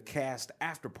go to the cast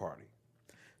after party.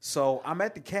 So I'm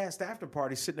at the cast after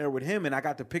party sitting there with him, and I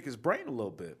got to pick his brain a little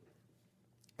bit.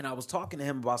 And I was talking to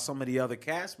him about some of the other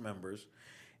cast members,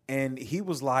 and he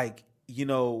was like, you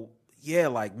know, yeah,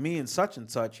 like me and such,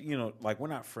 you know, like we're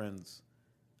not friends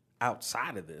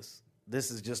outside of this. This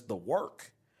is just the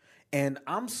work. And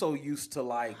I'm so used to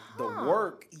like the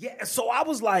work. Yeah. So I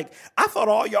was like, I thought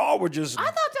all y'all were just. I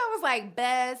thought y'all was like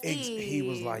besties. He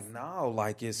was like, no,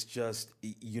 like it's just,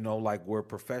 you know, like we're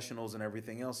professionals and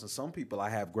everything else. And some people I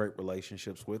have great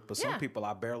relationships with, but some Yeah. people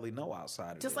I barely know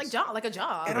outside of just this. like job, like a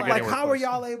job. And I'm Like like, anywhere how are close.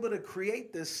 y'all able to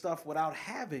create this stuff without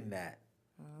having that?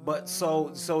 But so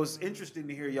it's interesting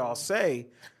to hear y'all say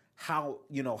how,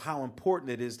 you know, how important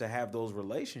it is to have those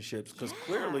relationships because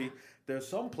clearly there's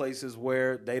some places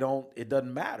where it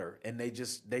doesn't matter and they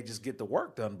just get the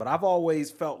work done. But I've always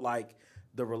felt like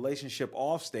the relationship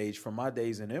off stage from my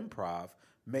days in improv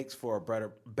makes for a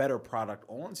better product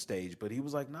on stage. But he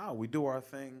was like, no, we do our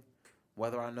thing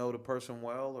whether I know the person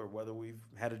well or whether we've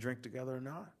had a drink together or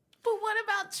not. But what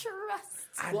about trust?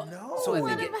 I know. So I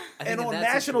What think, about- I think and in on that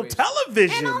national situation-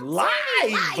 television, And on live.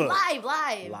 TV,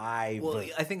 live. Well,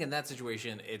 I think in that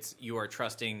situation, it's you are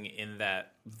trusting in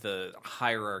that the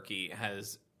hierarchy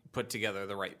has put together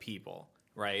the right people,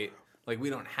 right? Like we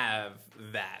don't have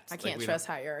that. I can't trust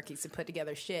hierarchies to put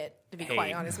together shit, to be Hey,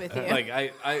 quite honest with you. Like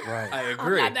I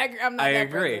agree. I'm not I that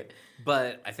agree. person.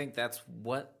 But I think that's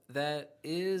what that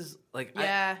is. Like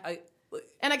Yeah. I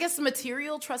And I guess the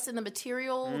material, trust in the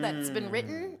material that's been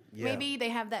written, yeah. maybe they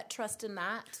have that trust in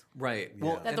that, right.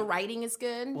 Well, that the writing is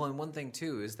good. Well, and one thing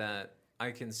too is that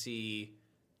I can see,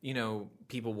 you know,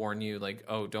 people warn you like,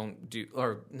 oh, don't do,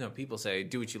 or no, people say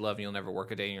do what you love and you'll never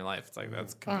work a day in your life. It's like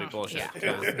that's complete bullshit. Yeah. 'Cause,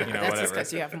 you know, That's just whatever.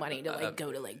 because you have money to like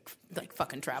go to like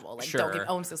fucking travel. Like Sure. don't give.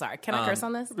 Oh, I'm so sorry. Can I curse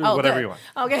on this? whatever good. you want.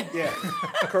 Okay. Yeah,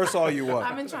 curse all you want.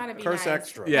 I've been trying to be curse nice.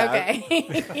 extra. Yeah.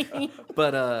 Okay.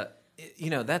 But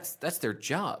you know, that's their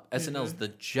job. SNL's the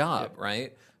job,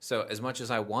 right? So as much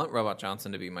as I want Robot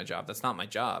Johnson to be my job, that's not my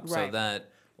job. So Right. that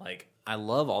like I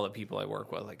love all the people I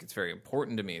work with. Like it's very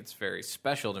important to me. It's very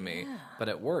special to me. But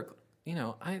at work, you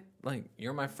know, I like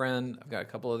you're my friend. I've got a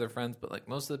couple other friends, but like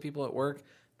most of the people at work,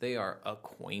 they are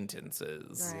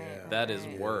acquaintances. Right, That is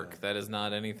work. That is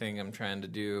not anything I'm trying to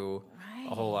do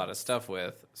a whole lot of stuff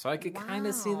with. So I could kind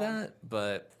of see that,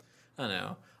 but I don't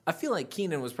know. I feel like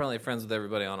Kenan was probably friends with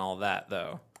everybody on all that,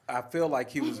 though. I feel like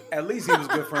he was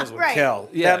good friends with Right. Kel.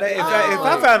 Yeah. Now, if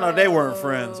I found out they weren't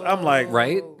friends, I'm like,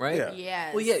 Right? Right? Yeah.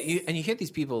 Yes. Well, yeah, you hear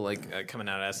these people like coming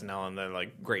out of SNL and they're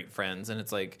like great friends, and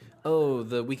it's like, oh,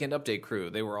 the Weekend Update crew,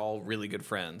 they were all really good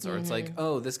friends, or it's like,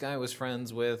 oh, this guy was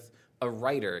friends with a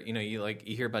writer, you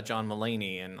hear about John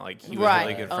Mulaney, and like he was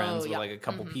really good friends with like a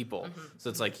couple people. So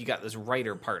it's like you got this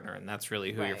writer partner, and that's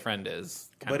really who your friend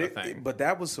is. But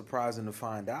that was surprising to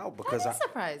find out because That is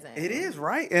surprising. It is,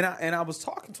 right? And I was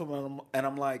talking to him, and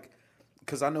I'm like,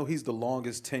 because I know he's the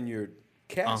longest tenured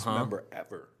cast member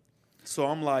ever. So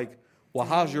I'm like, well,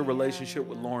 how's your relationship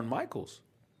with Lorne Michaels?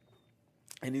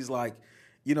 And he's like,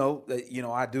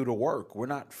 I do the work. We're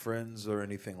not friends or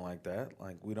anything like that.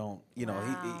 Like we don't,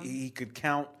 he could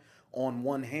count on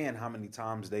one hand how many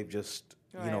times they've just,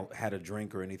 had a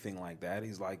drink or anything like that.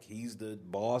 He's like, he's the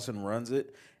boss and runs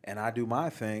it, and I do my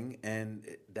thing, and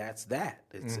that's that.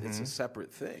 It's a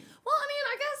separate thing. Well, I mean,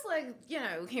 I guess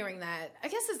hearing that, I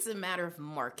guess it's a matter of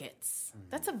markets.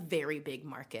 That's a very big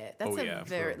market. That's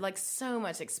very so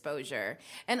much exposure.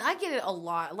 And I get it a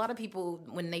lot. A lot of people,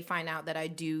 when they find out that I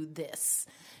do this,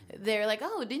 they're like,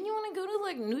 oh, didn't you want to go to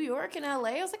like New York and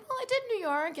LA? I was like, well, I did New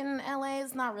York, and LA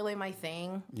is not really my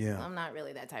thing. Yeah. I'm not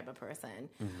really that type of person.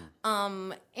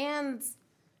 And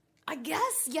I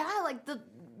guess, like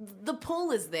the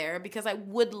pull is there because I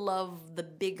would love the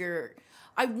bigger.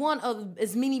 I want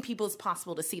as many people as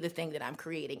possible to see the thing that I'm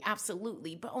creating,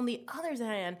 absolutely. But on the other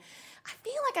hand, I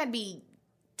feel like I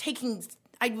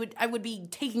would be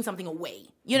taking something away.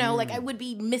 Like I would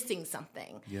be missing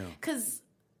something. Yeah. Because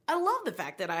I love the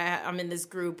fact that I'm in this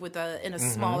group in a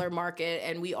smaller market,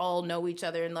 and we all know each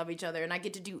other and love each other, and I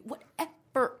get to do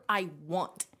whatever I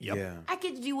want. Yep. Yeah. I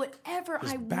get to do whatever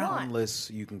I want.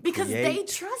 Boundless, you can because they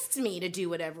trust me to do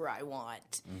whatever I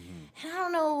want. And I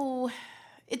don't know.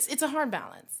 It's a hard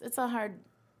balance. It's hard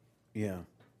to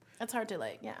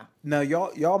Now,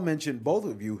 y'all mentioned, both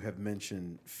of you have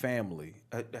mentioned family.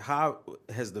 How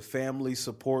has the family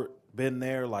support been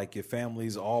there? Like your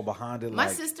family's all behind it? My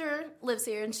sister lives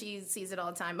here and she sees it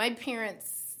all the time. My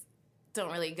parents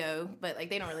don't really go, but like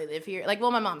they don't really live here. Like,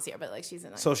 well, my mom's here, but like she's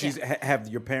in. So have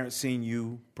your parents seen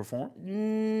you perform?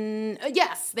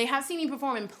 Yes, they have seen me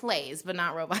perform in plays, but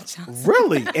not Robot Johnson.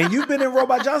 Really? And you've been in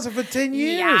Robot Johnson for 10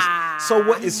 years. Yeah.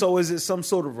 So is it some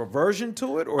sort of reversion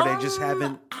to it, or they just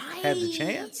haven't had the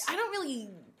chance? I don't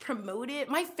really promote it.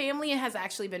 My family has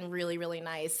actually been really, really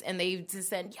nice, and they just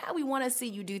said, yeah, we want to see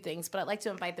you do things, but I'd like to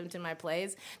invite them to my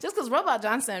plays. Just because Robot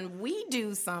Johnson, we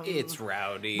do some... It's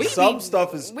rowdy. Some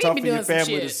stuff is tough for your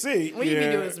family to see. We be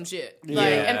doing some shit. Yeah.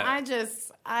 And I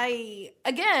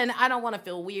don't want to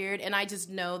feel weird, and I just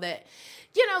know that,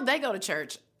 they go to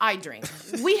church. I drink.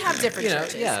 We have different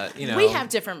churches. Yeah, we have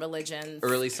different religions.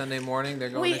 Early Sunday morning, they're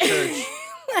going to church.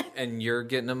 And you're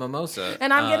getting a mimosa.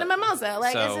 And I'm getting a mimosa.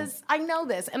 Like, it's just, I know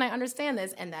this and I understand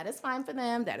this, and that is fine for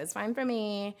them. That is fine for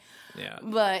me. Yeah.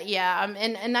 But yeah,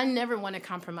 and I never want to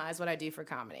compromise what I do for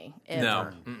comedy.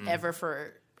 Ever. No. Ever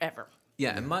forever.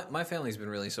 Yeah, and my family's been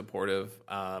really supportive.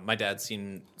 My dad's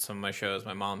seen some of my shows.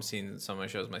 My mom's seen some of my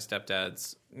shows. My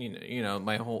stepdad's,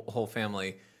 my whole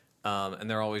family. And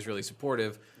they're always really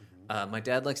supportive. My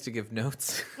dad likes to give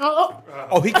notes.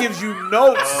 Oh, he gives you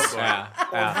notes on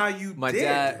how you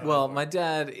did. My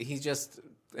dad, he just,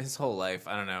 his whole life,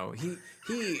 I don't know.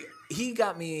 He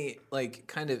got me like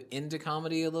kind of into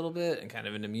comedy a little bit and kind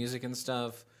of into music and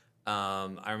stuff. I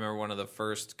remember one of the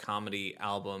first comedy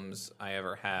albums I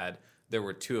ever had. There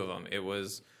were two of them. It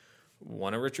was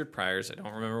one of Richard Pryor's. I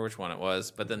don't remember which one it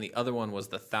was, but then the other one was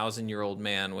The 1,000-Year-Old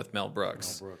Man with Mel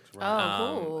Brooks. Right.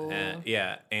 Cool.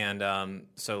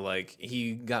 So like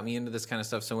he got me into this kind of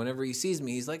stuff. So whenever he sees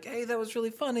me, he's like, "Hey, that was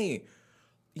really funny.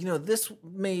 This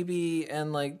maybe,"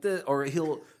 and like this, or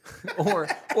he'll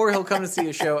come to see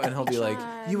a show and he'll be like,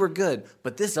 "You were good,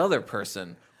 but this other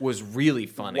person was really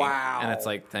funny." Wow. And it's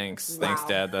like, thanks,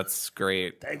 Dad. That's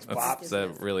great. Thanks, Bob.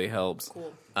 That really helps.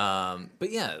 Cool.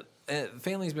 But yeah.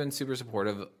 Family's been super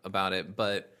supportive about it,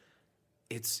 but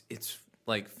it's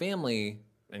like family,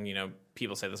 and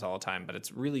people say this all the time, but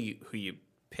it's really who you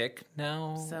pick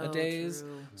nowadays.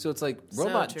 So it's like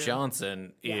Robot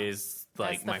Johnson is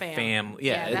like my family.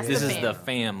 Yeah, this is the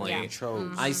family.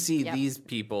 Yeah. I see these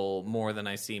people more than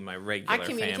I see my regular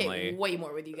family. I communicate way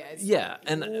more with you guys. Yeah,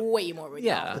 and way more with you.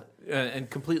 Yeah, and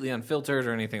completely unfiltered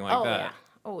or anything like that. Yeah.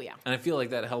 Oh, yeah. And I feel like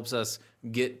that helps us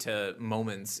get to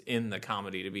moments in the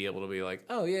comedy to be able to be like,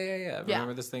 oh, yeah.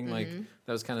 Remember this thing? Like,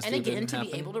 that was kind of stupid. And again, to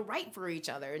be able to write for each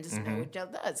other and just know what each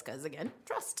other does. Because, again,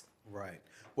 trust. Right.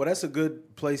 Well, that's a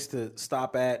good place to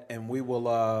stop at. And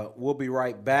we'll be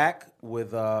right back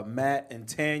with Matt and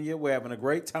Tania. We're having a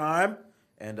great time.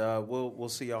 And we'll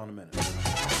see y'all in a minute.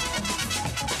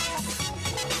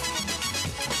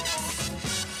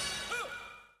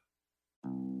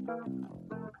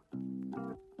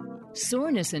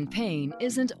 Soreness and pain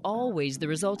isn't always the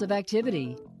result of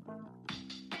activity.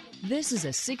 This is a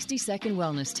 60-second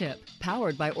wellness tip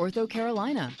powered by Ortho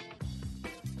Carolina.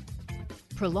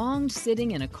 Prolonged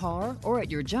sitting in a car or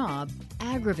at your job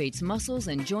aggravates muscles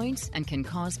and joints and can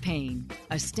cause pain.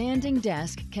 A standing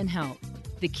desk can help.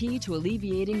 The key to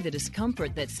alleviating the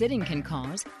discomfort that sitting can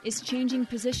cause is changing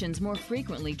positions more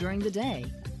frequently during the day.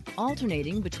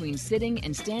 Alternating between sitting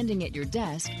and standing at your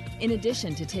desk, in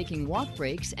addition to taking walk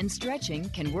breaks and stretching,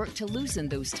 can work to loosen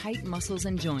those tight muscles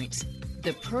and joints.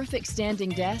 The perfect standing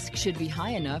desk should be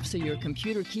high enough so your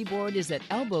computer keyboard is at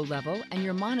elbow level and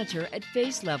your monitor at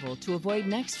face level to avoid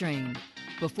neck strain.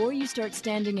 Before you start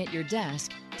standing at your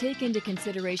desk, take into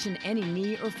consideration any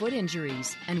knee or foot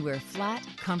injuries and wear flat,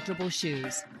 comfortable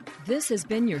shoes. This has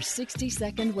been your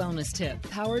 60-second wellness tip,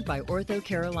 powered by Ortho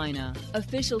Carolina,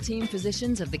 official team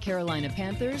physicians of the Carolina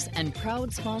Panthers and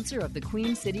proud sponsor of the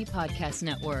Queen City Podcast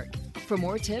Network. For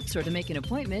more tips or to make an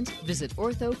appointment, visit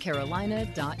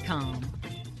orthocarolina.com.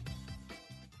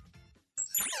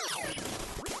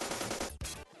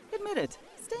 Admit it,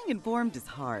 staying informed is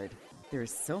hard.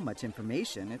 There's so much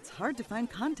information, it's hard to find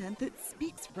content that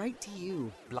speaks right to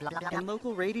you. And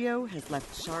local radio has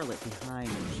left Charlotte behind.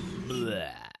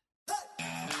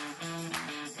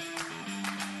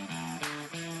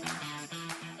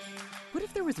 What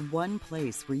if there was one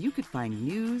place where you could find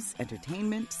news,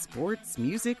 entertainment, sports,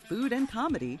 music, food, and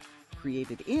comedy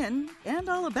created in and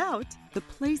all about the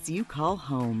place you call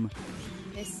home?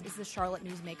 This is the Charlotte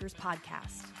Newsmakers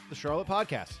Podcast. The Charlotte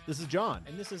Podcast. This is John.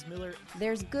 And this is Miller.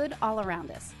 There's good all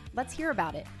around us. Let's hear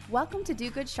about it. Welcome to Do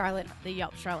Good Charlotte, the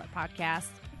Yelp Charlotte Podcast.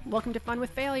 Welcome to Fun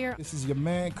with Failure. This is your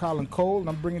man, Colin Cole, and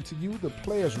I'm bringing to you the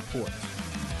Players Report.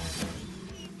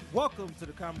 Welcome to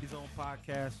the Comedy Zone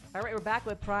Podcast. All right, we're back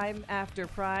with Prime After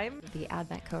Prime. The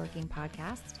Advent Co-working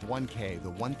Podcast. 1K,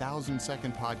 the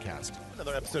 1,000-second podcast.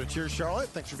 Another episode of Cheers Charlotte.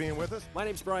 Thanks for being with us. My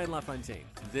name's Brian LaFontaine.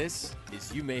 This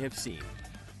is You May Have Seen.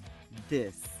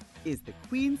 This is the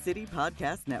Queen City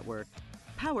Podcast Network,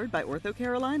 powered by Ortho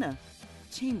Carolina,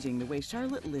 changing the way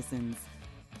Charlotte listens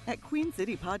at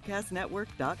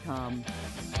queencitypodcastnetwork.com.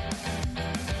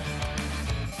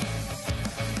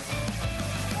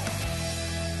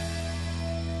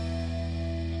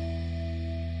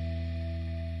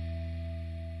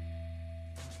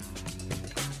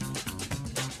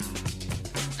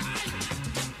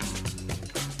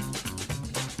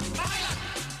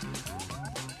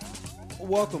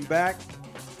 Welcome back.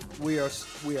 We are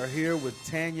here with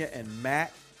Tania and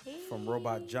Matt from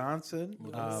Robot Johnson.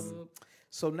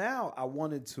 So now I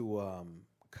wanted to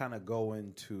kind of go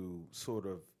into sort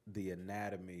of the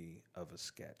anatomy of a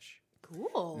sketch.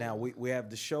 Cool. Now we have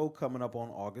the show coming up on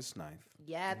August 9th.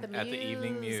 Yeah, at the Muse. At the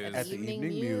Evening Muse. At the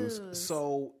Evening Muse.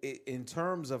 So in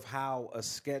terms of how a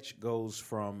sketch goes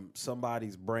from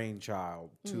somebody's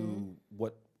brainchild to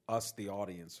what us, the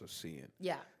audience, are seeing.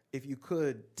 Yeah. If you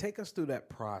could, take us through that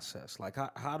process. Like,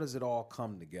 how does it all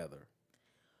come together?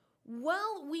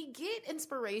 Well, we get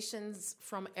inspirations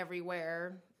from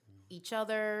everywhere. Each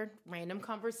other, random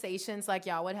conversations like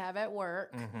y'all would have at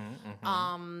work.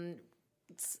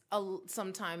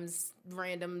 Sometimes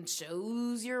random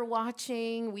shows you're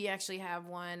watching. We actually have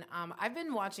one. I've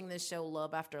been watching this show,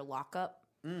 Love After Lockup.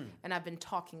 And I've been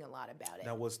talking a lot about it.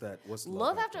 Now, what's that? What's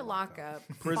Love After Lockup?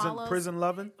 Prison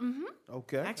loving? Mm-hmm.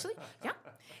 Okay. Actually, yeah.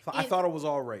 I thought it was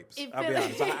all rapes. I'll be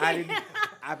honest. I didn't.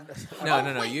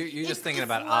 No. You're just thinking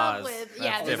about Oz.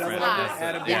 That's different.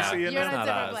 Yeah, you're in a not different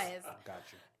Oz. place. Got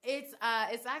you. It's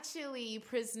actually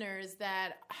prisoners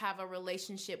that have a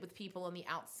relationship with people on the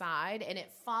outside, and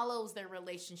it follows their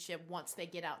relationship once they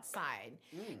get outside.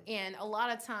 And a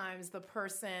lot of times the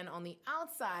person on the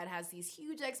outside has these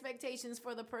huge expectations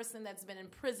for the person that's been in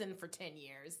prison for 10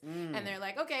 years. And they're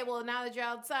like, okay, well, now that you're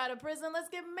outside of prison, let's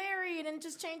get married and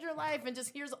just change your life, and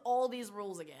just here's all these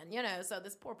rules again, you know? So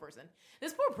this poor prisoner,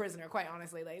 quite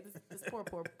honestly, like this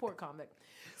poor convict.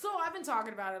 So I've been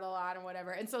talking about it a lot and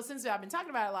whatever. And so since I've been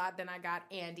talking about it a lot, then I got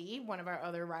Andy, one of our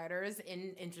other writers,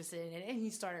 interested in it, and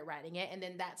he started writing it. And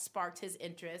then that sparked his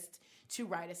interest to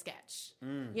write a sketch.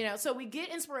 You know, so we get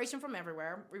inspiration from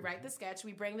everywhere. We write the sketch.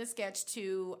 We bring the sketch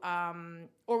to,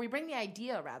 or we bring the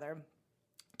idea, rather,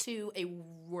 to a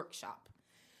workshop.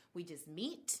 We just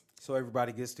meet. So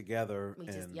everybody gets together.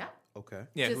 Okay.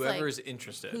 Yeah, just whoever is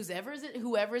interested.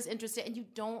 Whoever is interested. And you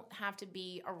don't have to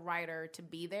be a writer to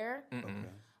be there. Okay.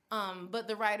 But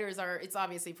the writers it's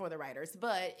obviously for the writers,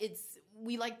 but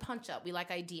we like punch up. We like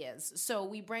ideas. So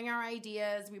we bring our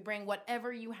ideas, we bring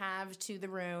whatever you have to the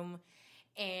room,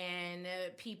 and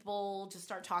people just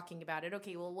start talking about it.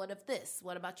 Okay, well, what if this?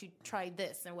 What about you try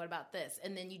this? And what about this?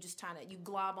 And then you just you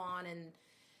glob on, and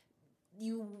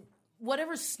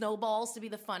whatever snowballs to be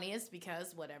the funniest,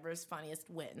 because whatever's funniest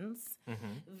wins.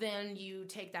 Then you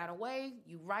take that away,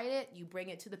 you write it, you bring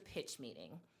it to the pitch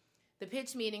meeting. The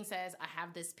pitch meeting says, I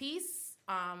have this piece.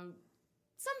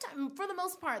 Sometimes, for the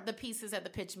most part, the pieces at the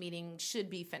pitch meeting should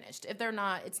be finished. If they're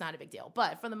not, it's not a big deal.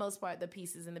 But for the most part, the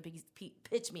pieces in the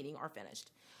pitch meeting are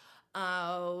finished.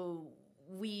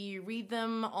 We read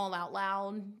them all out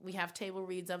loud. We have table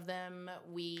reads of them.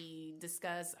 We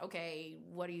discuss, okay,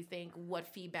 what do you think? What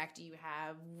feedback do you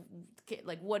have?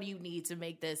 Like, what do you need to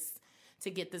make this, to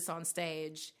get this on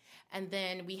stage? And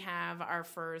then we have our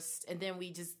first, and then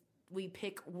we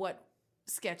pick what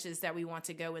sketches that we want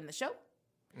to go in the show.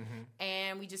 Mm-hmm.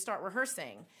 And we just start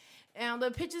rehearsing. And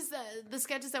the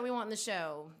sketches that we want in the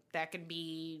show, that could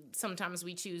be, sometimes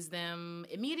we choose them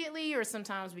immediately, or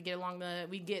sometimes we get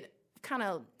kind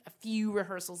of a few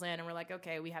rehearsals in, and we're like,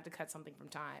 okay, we have to cut something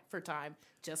for time,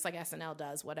 just like SNL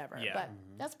does, whatever. Yeah. But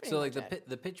that's pretty much it.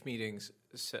 The pitch meetings,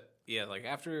 like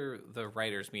after the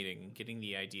writers meeting, getting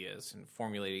the ideas and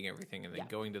formulating everything, and then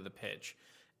going to the pitch,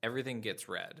 everything gets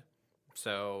read.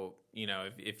 So,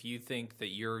 if you think that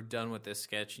you're done with this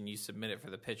sketch and you submit it for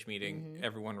the pitch meeting,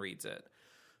 everyone reads it.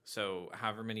 So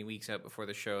however many weeks out before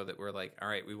the show that we're like, all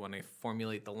right, we want to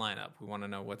formulate the lineup. We want to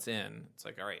know what's in. It's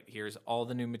like, all right, here's all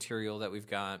the new material that we've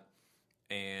got.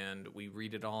 And we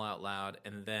read it all out loud.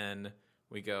 And then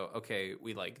we go, okay,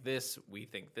 we like this. We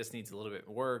think this needs a little bit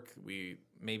of work.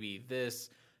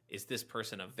 Is this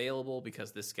person available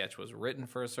because this sketch was written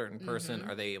for a certain person?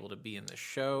 Are they able to be in the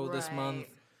show this month?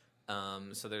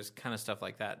 So there's kind of stuff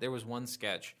like that. There was one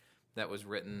sketch that was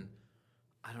written,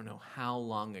 I don't know how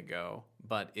long ago,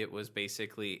 but it was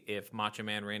basically if Macho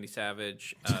Man Randy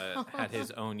Savage had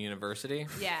his own university.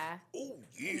 Yeah. Oh,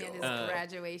 yeah. His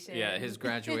graduation. Yeah, his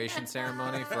graduation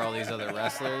ceremony for all these other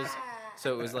wrestlers.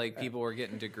 So it was like people were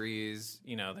getting degrees,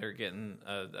 they're getting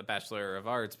a Bachelor of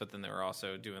Arts, but then they were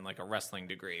also doing like a wrestling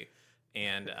degree.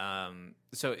 And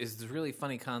so it's this really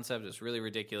funny concept. It's really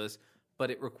ridiculous. But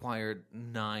it required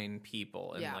 9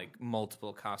 people and like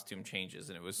multiple costume changes,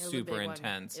 and it was super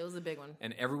intense. It was a big one.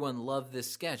 And everyone loved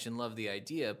this sketch and loved the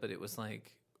idea, but it was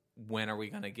like, when are we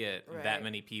going to get that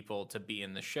many people to be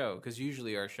in the show? Because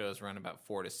usually our shows run about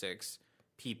 4 to 6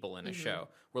 people in a show.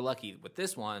 We're lucky with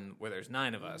this one where there's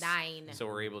 9 of us. 9. So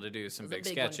we're able to do some big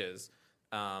sketches.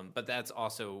 But that's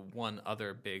also one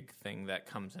other big thing that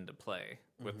comes into play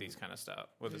with these kind of stuff.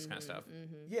 With this kind of stuff.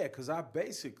 Yeah, because I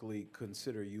basically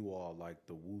consider you all like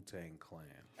the Wu-Tang Clan.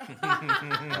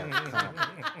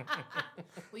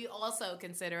 We also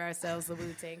consider ourselves the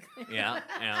Wu-Tang. Yeah.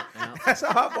 That's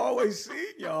how I've always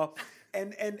seen y'all.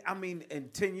 And I mean, in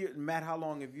 10 years, Matt, how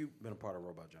long have you been a part of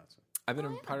Robot Johnson? I've been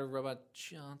a part of Robot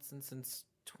Johnson since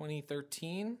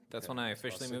 2013. That's when I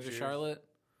officially moved to Charlotte.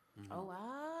 Oh, wow.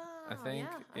 I think.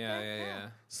 Yeah.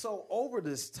 So over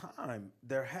this time,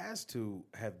 there has to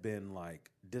have been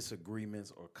like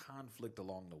disagreements or conflict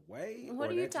along the way. What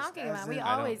are you talking about? We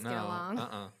always get along.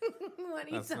 What are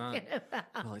you talking about?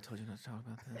 Well, I told you not to talk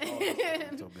about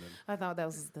that. I thought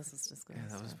this was just good. Yeah,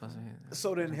 that was supposed to be.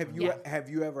 So then, have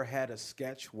you ever had a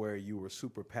sketch where you were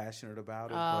super passionate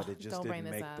about it, but it just didn't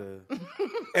make the?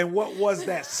 And what was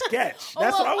that sketch?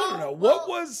 That's what I want to know. What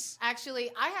was? Actually,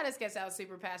 I had a sketch I was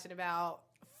super passionate about.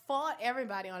 Fought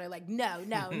everybody on it, like, no. It's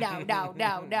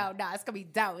gonna be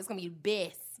dope. It's gonna be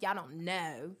best. Y'all don't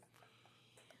know.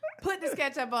 Put the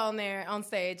sketch up on there on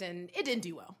stage, and it didn't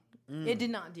do well. It did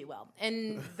not do well,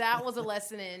 and that was a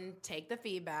lesson in take the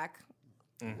feedback,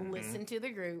 listen to the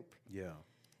group. Yeah.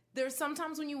 There's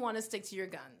sometimes when you want to stick to your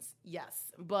guns,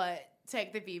 yes, but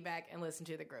take the feedback and listen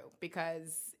to the group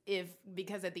because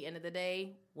at the end of the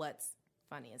day, what's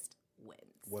funniest wins.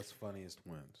 What's funniest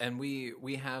wins. And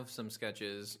we have some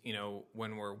sketches,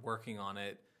 when we're working on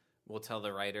it, we'll tell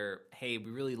the writer, hey, we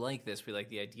really like this. We like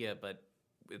the idea, but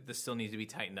this still needs to be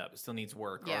tightened up. It still needs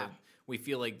work. Yeah. Or we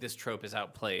feel like this trope is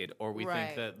outplayed, or we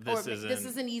think that this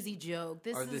is an easy joke.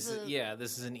 This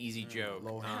is an easy joke.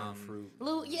 Low-hanging fruit.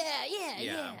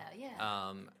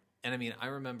 Yeah. And I mean, I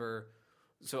remember...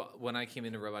 So when I came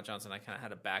into Robot Johnson, I kind of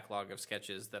had a backlog of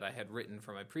sketches that I had written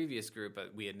for my previous group,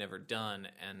 but we had never done.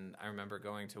 And I remember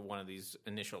going to one of these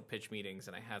initial pitch meetings,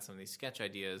 and I had some of these sketch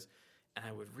ideas, and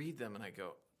I would read them, and I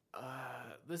go,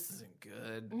 this isn't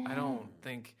good. I don't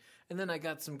think... And then I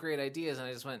got some great ideas, and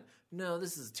I just went, no,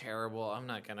 this is terrible. I'm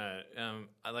not going to...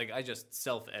 I just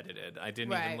self-edited. I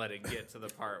didn't even let it get to the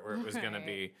part where it was going to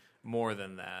be more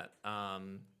than that.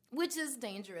 Which is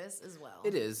dangerous as well.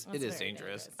 It is. It is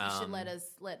dangerous. You should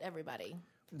let everybody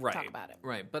talk about it.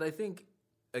 Right. But I think,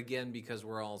 again, because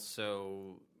we're all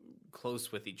so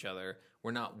close with each other,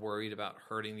 we're not worried about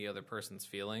hurting the other person's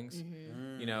feelings.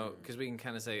 Because we can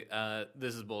kind of say,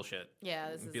 this is bullshit.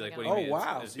 Yeah, this is be like, what do you mean?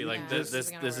 Wow. Just be like, this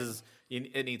is,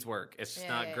 it needs work. It's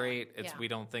not great. We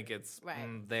don't think it's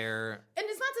there. And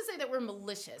it's not to to say that we're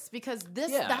malicious because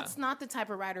that's not the type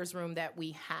of writer's room that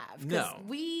we have. No.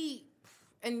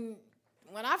 And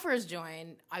when I first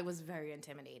joined, I was very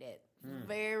intimidated.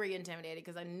 Very intimidated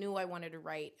because I knew I wanted to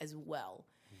write as well.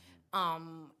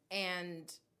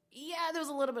 And there was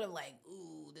a little bit of like,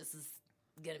 ooh, this is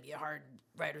going to be a hard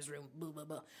writer's room, blah, blah,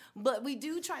 blah. But we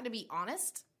do try to be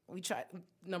honest. We try,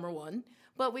 number one.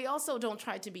 But we also don't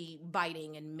try to be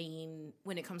biting and mean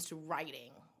when it comes to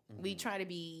writing. We try to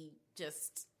be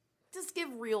just give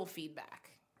real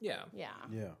feedback. Yeah.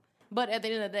 But at the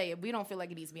end of the day, we don't feel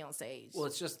like it needs to be on stage. Well,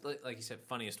 it's just like you said,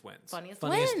 funniest wins.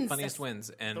 Funniest wins.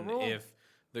 And if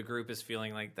the group is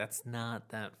feeling like that's not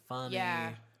that funny,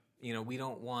 we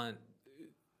don't want.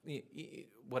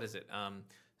 What is it?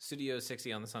 Studio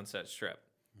 60 on the Sunset Strip.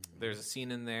 There's a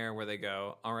scene in there where they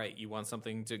go, "All right, you want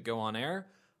something to go on air?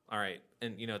 All right,"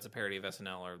 and it's a parody of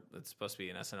SNL, or it's supposed to be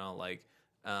an SNL like.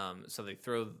 So they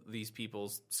throw these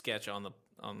people's sketch on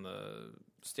the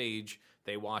stage.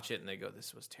 They watch it and they go,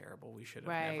 "This was terrible. We should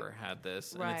have never had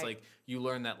this." And it's like you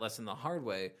learn that lesson the hard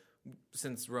way.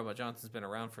 Since Robot Johnson's been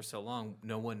around for so long,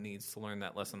 no one needs to learn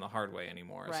that lesson the hard way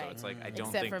anymore. So it's like I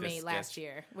don't think except for me last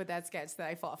year with that sketch that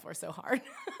I fought for so hard.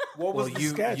 What was the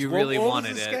sketch? You really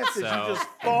wanted it. Sketch? So. Did you just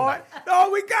fought? No,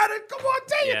 we got it. Come on,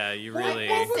 take it. Yeah, you really.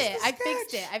 I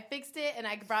fixed it, and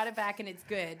I brought it back, and it's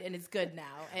good,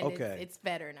 now, and it's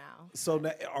better now. So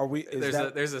now, are we?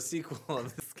 There's a sequel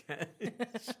of the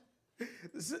sketch.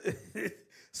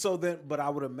 So then, but I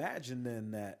would imagine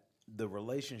then that the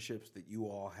relationships that you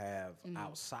all have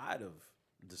outside of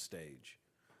the stage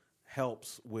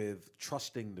helps with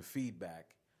trusting the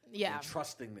feedback. Yeah. And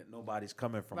trusting that nobody's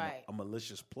coming from a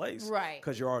malicious place. Right.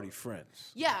 Because you're already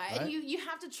friends. Yeah, right? and you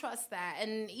have to trust that.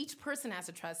 And each person has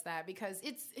to trust that because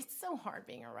it's so hard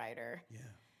being a writer. Yeah.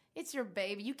 It's your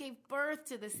baby. You gave birth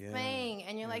to this thing,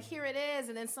 and you're like, here it is.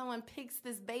 And then someone picks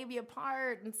this baby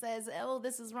apart and says, oh,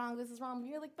 this is wrong, this is wrong. And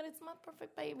you're like, but it's my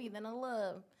perfect baby that I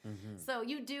love. So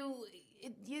you do,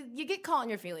 you get caught in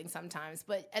your feelings sometimes.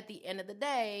 But at the end of the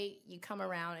day, you come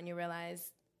around and you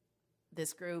realize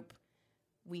this group,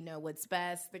 we know what's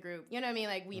best. The group, you know what I mean?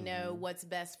 Like, we know what's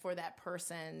best for that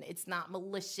person. It's not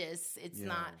malicious. It's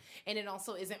not, and it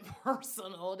also isn't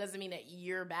personal. It doesn't mean that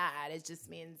you're bad. It just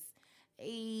means, hey,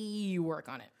 you work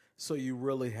on it. So you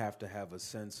really have to have a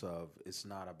sense of it's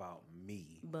not about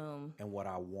me and what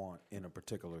I want in a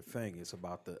particular thing. It's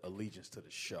about the allegiance to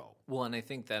the show. Well, and I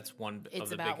think that's one of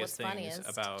the biggest things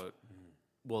about,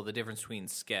 the difference between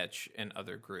sketch and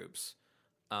other groups.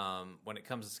 When it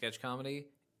comes to sketch comedy,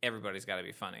 everybody's got to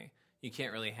be funny. You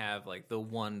can't really have like the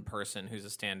one person who's a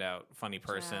standout funny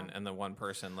person and the one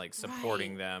person like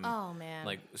supporting them. Oh man.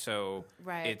 Like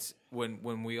it's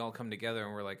when we all come together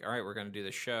and we're like, all right, we're going to do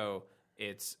the show.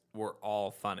 We're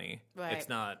all funny. Right. It's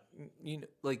not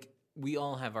like we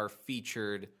all have our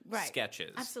featured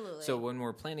sketches. Absolutely. So when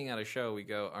we're planning out a show, we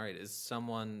go, all right, is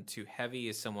someone too heavy?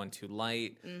 Is someone too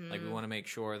light? Like we want to make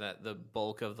sure that the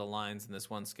bulk of the lines in this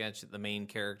one sketch, the main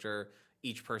character,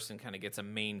 each person kind of gets a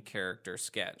main character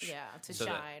sketch. Yeah, to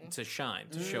shine.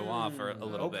 To show off a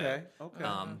little bit. Okay.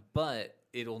 But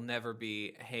it'll never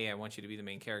be, hey, I want you to be the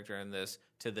main character in this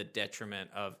to the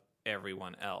detriment of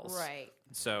everyone else. Right.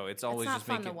 So it's always not just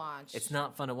fun to watch. It's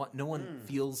not fun to watch. No one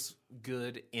feels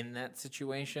good in that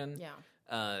situation. Yeah.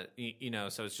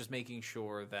 So it's just making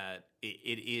sure that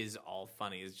it is all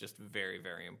funny is just very,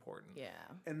 very important. Yeah.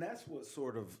 And that's what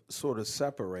sort of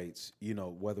separates,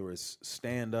 whether it's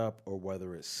stand up or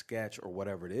whether it's sketch or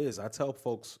whatever it is. I tell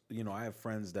folks, I have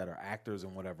friends that are actors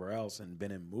and whatever else and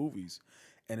been in movies.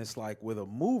 And it's like with a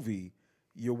movie,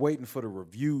 you're waiting for the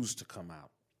reviews to come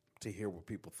out to hear what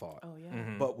people thought. Oh,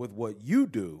 yeah. But with what you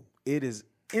do, it is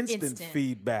instant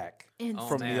feedback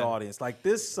from the audience. Like,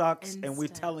 this sucks, and we're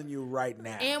telling you right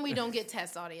now. And we don't get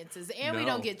test audiences, and we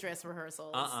don't get dress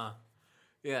rehearsals.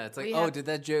 Yeah, it's like, did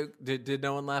that joke? Did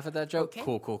no one laugh at that joke? Okay.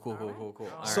 Cool.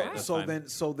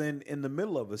 So then, in the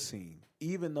middle of a scene,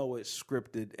 even though it's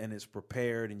scripted and it's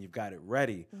prepared and you've got it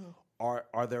ready,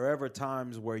 are there ever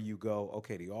times where you go,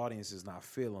 okay, the audience is not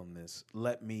feeling this.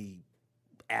 Let me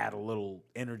add a little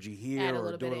energy here. Add a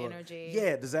little bit of energy.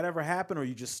 Yeah, does that ever happen, or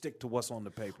you just stick to what's on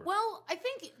the paper? Well, I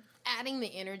think adding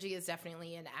the energy is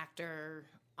definitely an actor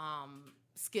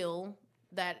skill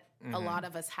that a lot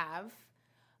of us have.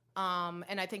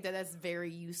 And I think that that's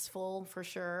very useful for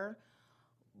sure.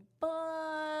 But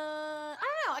I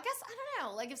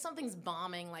don't know. Like, if something's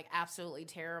bombing, like, absolutely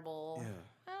terrible,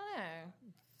 I don't know.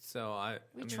 So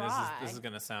this is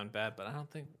going to sound bad, but I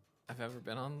don't think I've ever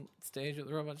been on stage with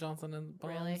Robot Johnson and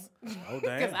Bombs. Really? Oh,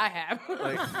 damn. Because I have.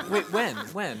 Like,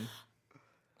 wait, when?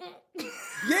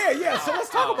 Yeah. So let's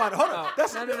talk about it. Hold on.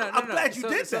 I'm glad you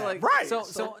did that. Like, right.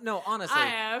 So no, honestly, I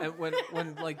am. and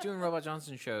when like doing Robot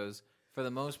Johnson shows, for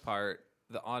the most part,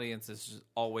 the audience is just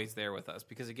always there with us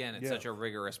because again, it's such a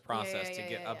rigorous process to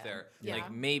get up there. Yeah.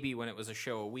 Like maybe when it was a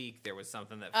show a week, there was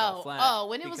something that fell flat. Oh,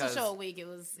 when it was a show a week, it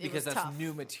was that's tough.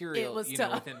 new material. It was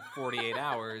tough. Within 48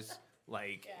 hours.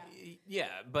 Like,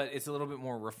 but it's a little bit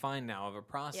more refined now of a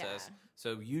process. Yeah.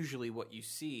 So usually what you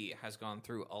see has gone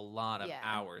through a lot of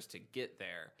hours to get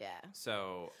there. Yeah.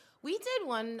 So we did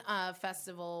one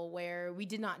festival where we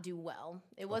did not do well.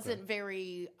 It wasn't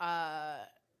very.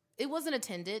 It wasn't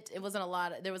attended. It wasn't a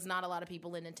lot. There was not a lot of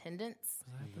people in attendance.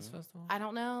 Was that this festival? I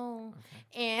don't know,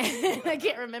 and I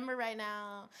can't remember right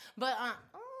now. But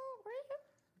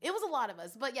it was a lot of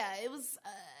us. But yeah, it was.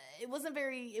 It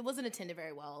wasn't attended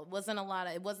very well.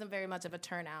 It wasn't very much of a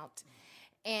turnout.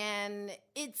 And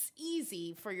it's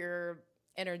easy for your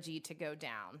energy to go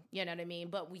down. You know what I mean?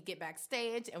 But we get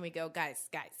backstage and we go, guys,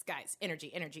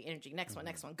 energy. Next one,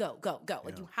 go.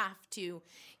 Like you have to,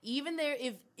 even there,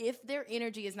 if their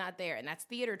energy is not there, and that's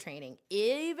theater training,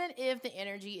 even if the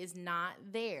energy is not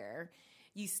there,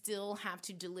 you still have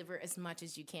to deliver as much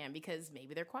as you can because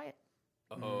maybe they're quiet.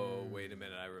 Oh, wait a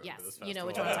minute. I remember this festival. You know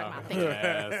which one I'm talking about. Thank you.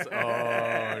 Yes.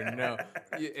 Oh, no.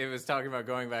 It was talking about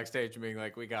going backstage and being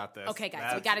like, we got this. Okay,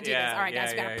 guys, we got to do this. All right,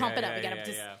 guys, we got to pump it up. We got to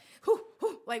just,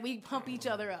 like we pump each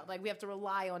other up. Like we have to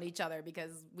rely on each other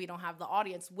because we don't have the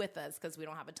audience with us because we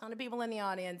don't have a ton of people in the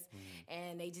audience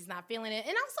and they just not feeling it.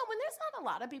 And also when there's not a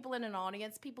lot of people in an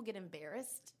audience, people get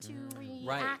embarrassed to react.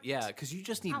 Right, yeah, because you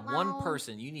just need one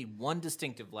person. You need one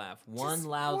distinctive laugh, one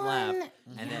loud laugh,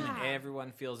 and then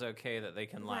everyone feels okay that they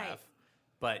can laugh.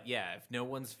 But yeah,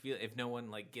 if no one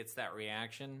like gets that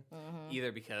reaction,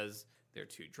 either because they're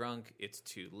too drunk, it's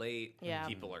too late,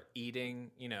 people are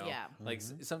eating, like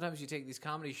sometimes you take these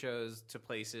comedy shows to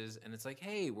places and it's like,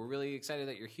 hey, we're really excited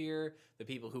that you're here. The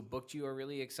people who booked you are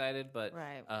really excited, but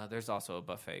there's also a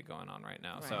buffet going on right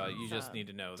now. So you just need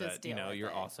to know that,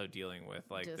 you're also dealing with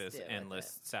like this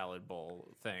endless salad bowl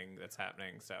thing that's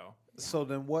happening. So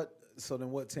then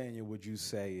what Tanya would you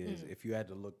say is if you had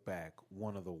to look back,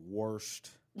 one of the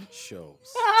worst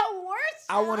shows?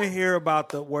 I want to hear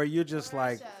about where you're just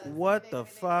like, what the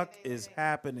fuck is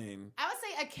happening? I would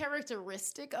say a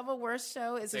characteristic of a worst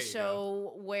show is a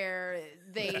show where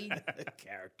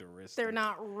they're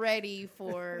not ready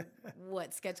for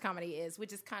what sketch comedy is,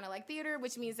 which is kind of like theater,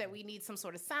 which means that we need some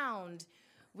sort of sound.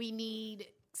 We need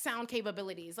sound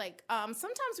capabilities. Like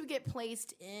sometimes we get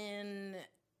placed in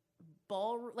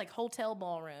hotel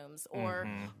ballrooms, or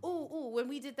when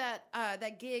we did that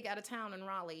gig out of town in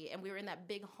Raleigh, and we were in that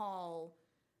big hall.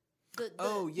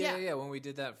 When we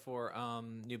did that for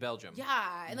New Belgium.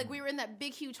 Yeah, and like we were in that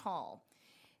big, huge hall,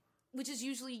 which is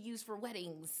usually used for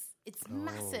weddings. It's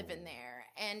massive in there,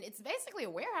 and it's basically a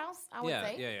warehouse, I would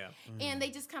say. Yeah. And they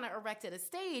just kind of erected a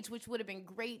stage, which would have been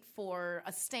great for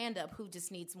a stand-up who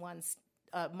just needs one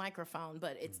microphone,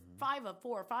 but it's 4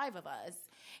 or 5 of us,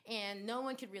 and no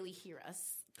one could really hear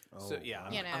us. So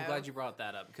I'm glad you brought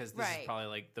that up because this is probably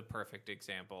like the perfect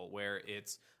example where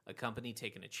it's a company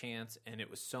taking a chance, and it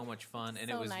was so much fun, and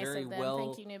it was nice very of them. well.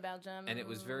 Thank you, New Belgium. And it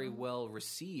was very well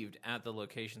received at the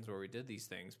locations where we did these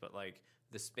things, but like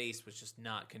the space was just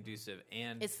not conducive,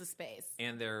 and it's the space,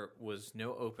 and there was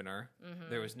no opener.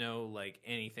 There was no like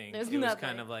anything. There's it was nothing.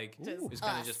 kind of like it was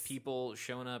kind of just people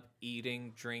showing up,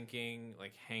 eating, drinking,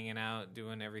 like hanging out,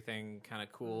 doing everything kind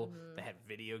of cool. They had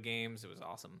video games. It was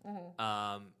awesome.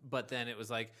 But then it was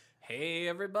like, hey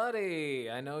everybody,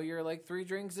 I know you're like 3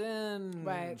 drinks in.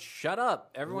 Right. Shut up.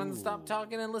 Everyone stop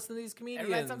talking and listen to these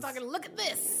comedians. Everybody stop talking. Look at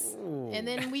this. And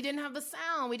then we didn't have the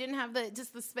sound. We didn't have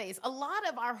just the space. A lot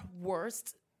of our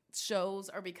worst shows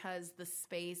are because the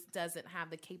space doesn't have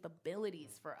the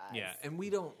capabilities for us. Yeah, and we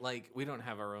don't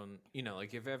have our own,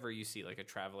 like if ever you see like a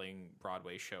traveling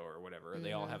Broadway show or whatever,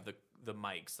 they all have the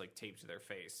mics like taped to their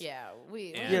face. Yeah,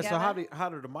 so how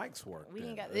do the mics work? We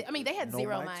didn't got. I mean, they had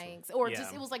 0 mics, or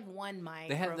just it was like 1 mic.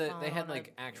 They had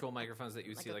like actual microphones that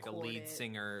you would see like a lead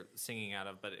singer singing out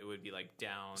of, but it would be like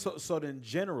down. So then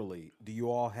generally, do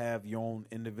you all have your own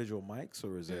individual mics,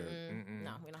 or is there?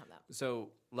 No, we don't have that.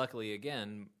 So luckily,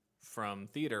 again, from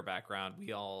theater background,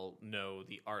 we all know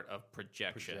the art of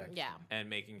projection. And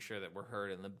making sure that we're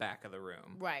heard in the back of the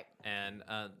room. Right. And,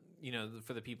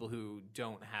 for the people who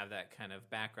don't have that kind of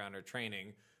background or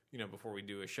training, before we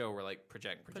do a show, we're like,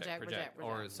 project.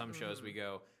 Or some shows we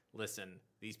go, listen,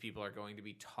 these people are going to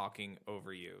be talking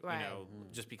over you, Right. you know,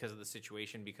 just because of the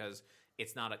situation, because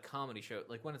it's not a comedy show.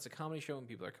 Like when it's a comedy show and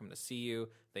people are coming to see you,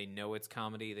 they know it's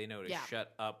comedy. They know to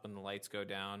shut up when the lights go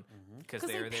down because Because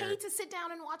they're they there. paid to sit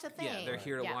down and watch a thing. Yeah, they're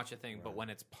here to watch a thing. But when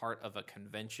it's part of a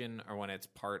convention or when it's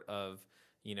part of,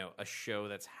 you know, a show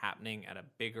that's happening at a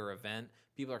bigger event,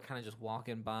 people are kind of just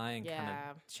walking by and kind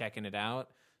of checking it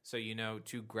out. So, you know,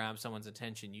 to grab someone's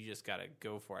attention, you just got to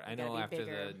go for it. I know after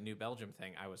the New Belgium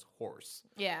thing, I was hoarse.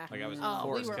 Yeah. Like I was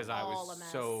hoarse because I was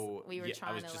we were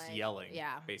I was just yelling,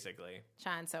 basically.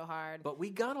 Trying so hard. But we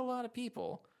got a lot of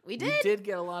people. We did. We did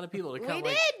get a lot of people to come. We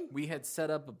like, did. We had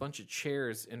set up a bunch of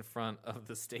chairs in front of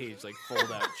the stage, like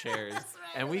fold-out chairs,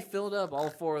 and we filled up all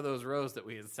 4 of those rows that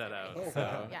we had set out. Oh,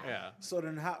 so, yeah. So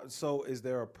then, so is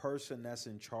there a person that's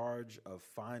in charge of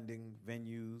finding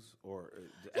venues, or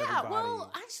everybody?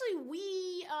 Well, actually,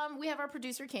 we have our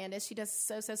producer Candace. She does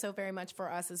so very much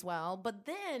for us as well. But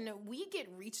then we get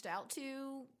reached out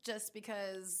to just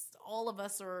because all of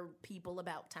us are people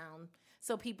about town.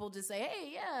 So people just say,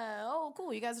 hey,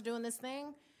 cool, you guys are doing this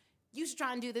thing. You should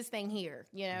try and do this thing here,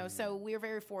 you know? So we're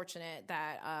very fortunate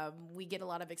that we get a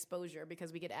lot of exposure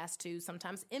because we get asked to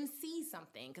sometimes MC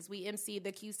something because we MC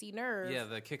the QC Nerve. Yeah,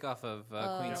 the kickoff of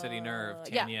Queen City Nerve,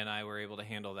 Tania and I were able to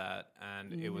handle that,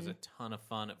 and it was a ton of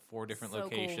fun at 4 different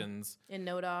locations. Cool. In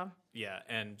Noda. Yeah,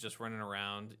 and just running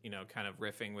around, you know, kind of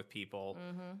riffing with people.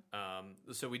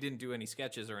 So we didn't do any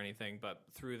sketches or anything, but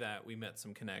through that we met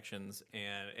some connections.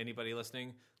 And anybody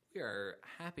listening, we are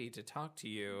happy to talk to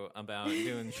you about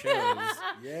doing shows.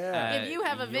 If you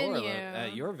have a venue.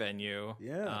 At your venue,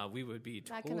 we would be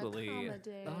totally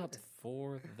up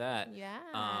for that. Yeah.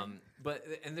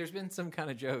 And there's been some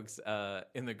kind of jokes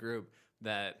in the group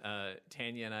that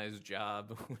Tania and I's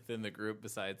job within the group,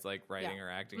 besides like writing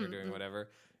or acting or doing whatever,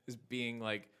 is being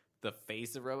like the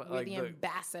face of Robot, like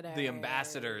the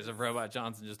ambassadors of Robot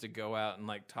Johnson, just to go out and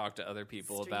like talk to other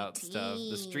people about stuff.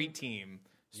 The street team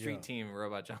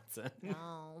Robot Johnson.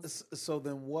 So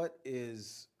then, what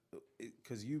is,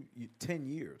 because you 10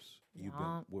 years you've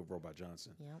been with Robot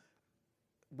Johnson. Yep.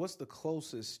 What's the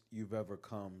closest you've ever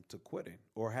come to quitting,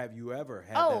 or have you ever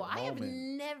had that moment? I have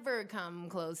never come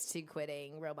close to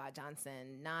quitting Robot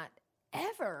Johnson. Not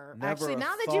ever. Actually,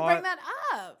 now that you bring that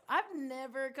up, I've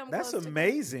never come close. That's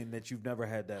amazing that you've never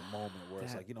had that moment where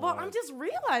it's like, you know what? I'm just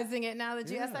realizing it now that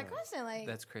you asked that question. Like,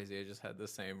 that's crazy. I just had the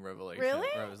same revelation. Really?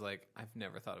 Where I was like, I've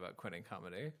never thought about quitting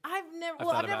comedy. I've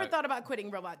never thought about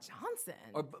quitting Robot Johnson.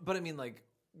 But I mean, like,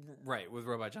 right, with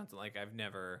Robot Johnson, like, I've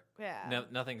never,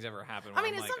 nothing's ever happened. I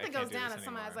mean, if something goes down and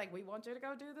somebody's like, we want you to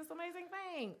go do this amazing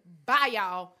thing. Bye,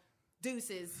 y'all.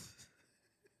 Deuces.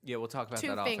 Yeah, we'll talk about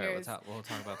that off air. We'll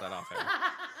talk about that off air.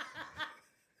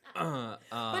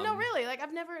 But no, really, like I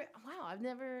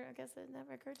guess it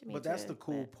never occurred to me. But that's the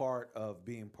cool part of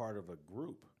being part of a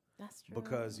group. That's true.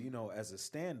 Because, you know, as a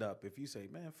stand-up, if you say,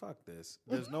 man, fuck this,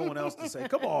 there's no one else to say,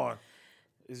 come on.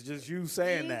 It's just you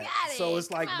saying that. So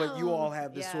it's like, but you all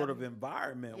have this sort of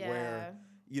environment where,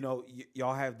 you know,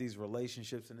 y'all have these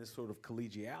relationships and this sort of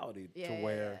collegiality to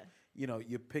where, you know,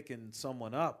 you're picking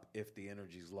someone up if the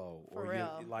energy's low. For or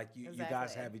real. you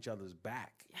guys have each other's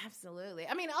back. Absolutely.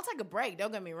 I mean, I'll take a break.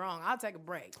 Don't get me wrong. I'll take a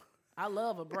break. I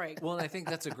love a break. Well, and I think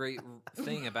that's a great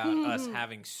thing about us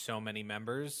having so many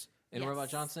members in Robot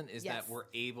Johnson is that we're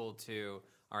able to,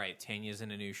 all right, Tania's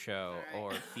in a new show,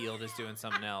 or Field is doing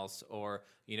something else, or,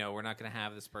 you know, we're not going to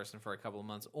have this person for a couple of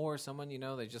months, or someone, you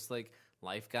know, they just like,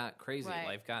 life got crazy,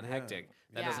 life got hectic.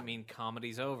 That doesn't mean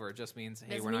comedy's over. It just means,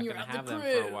 hey, we're not going to have them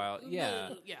for a while. Yeah,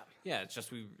 it's just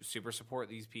we super support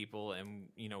these people, and,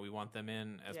 you know, we want them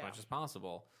in as much as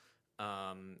possible.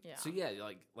 So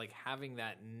like having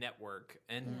that network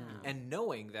and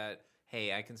knowing that,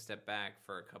 hey, I can step back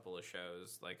for a couple of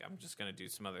shows. Like, I'm just going to do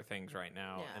some other things right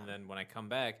now. And then when I come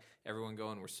back, everyone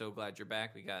going, we're so glad you're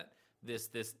back. We got this,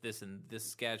 and this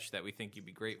sketch that we think you'd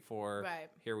be great for. Right.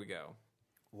 Here we go.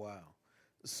 Wow.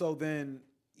 So then,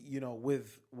 you know,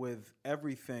 with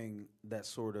everything that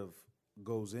sort of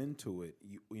goes into it,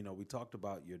 you know, we talked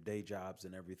about your day jobs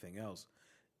and everything else.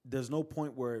 There's no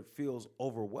point where it feels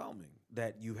overwhelming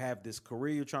that you have this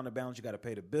career you're trying to balance. You got to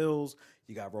pay the bills.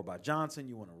 You got Robot Johnson.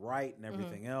 You want to write and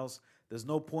everything else. There's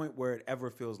no point where it ever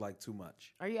feels like too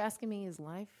much. Are you asking me, is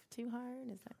life too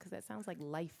hard? Is that because that sounds like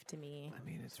life to me? I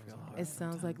mean, it's real hard. It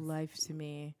sounds like life to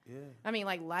me. Yeah. I mean,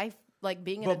 like life, like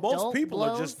being an adult. But most people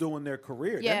blows. are just doing their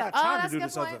career. Yeah. They're not trying to do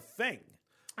this other thing.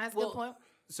 That's a good point.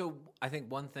 So I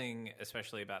think one thing,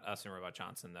 especially about us and Robot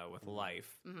Johnson, though, with life,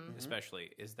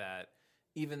 especially, is that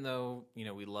even though, you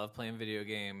know, we love playing video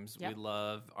games, we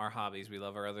love our hobbies, we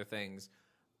love our other things,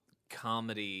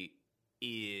 comedy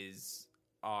is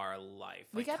our life.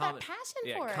 We got that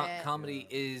passion for it. Comedy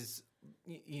is,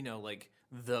 like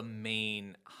the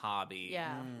main hobby.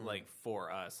 Like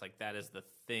for us, like that is the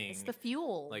thing. It's the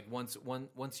fuel. Like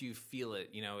once you feel it,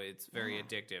 it's very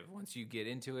addictive. Once you get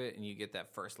into it and you get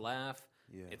that first laugh,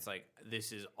 it's like,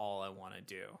 this is all I want to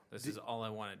do. This is all I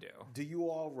want to do. Do you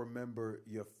all remember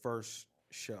your first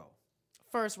show?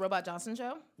 First Robot Johnson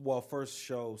show? Well, first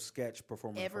show sketch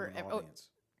performance for an audience.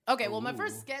 Okay, well, my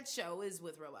first sketch show is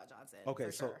with Robot Johnson. Okay,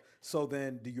 so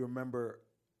then do you remember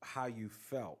how you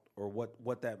felt or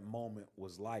what that moment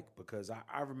was like? Because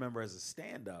I remember as a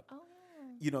stand-up,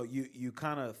 you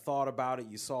kind of thought about it.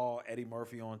 You saw Eddie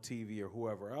Murphy on TV or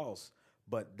whoever else,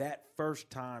 but that first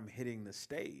time hitting the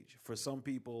stage, for some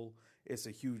people, it's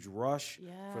a huge rush.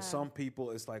 Yeah. For some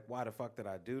people, it's like, why the fuck did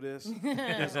I do this?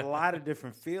 There's a lot of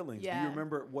different feelings. Yeah. Do you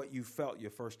remember what you felt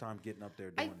your first time getting up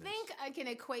there doing this? I think I can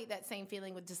equate that same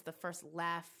feeling with just the first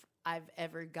laugh I've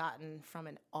ever gotten from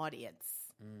an audience.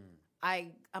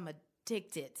 I'm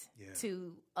addicted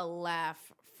to a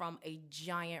laugh from a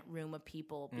giant room of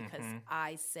people because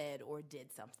I said or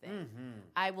did something.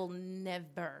 I will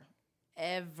never,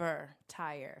 ever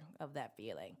tire of that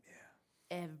feeling.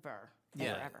 Ever.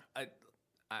 Ever.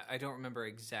 I don't remember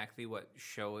exactly what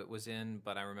show it was in,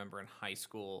 but I remember in high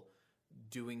school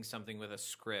doing something with a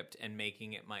script and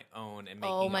making it my own and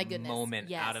making a moment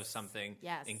out of something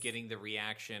and getting the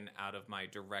reaction out of my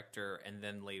director and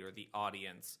then later the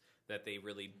audience that they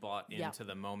really bought into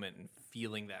the moment and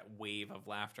feeling that wave of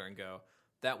laughter and go,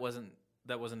 that wasn't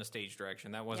a stage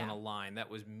direction. That wasn't a line. That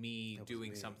was me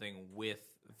doing something with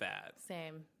that.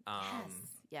 Same.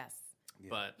 Yes.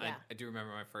 But I do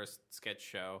remember my first sketch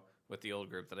show with the old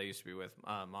group that I used to be with,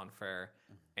 Montfair,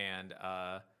 and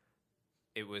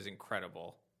it was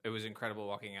incredible. It was incredible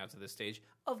walking out to the stage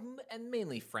and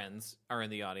mainly friends are in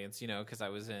the audience, because I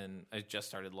just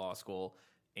started law school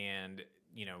and,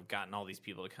 gotten all these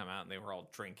people to come out and they were all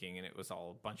drinking and it was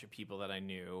all a bunch of people that I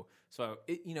knew. So,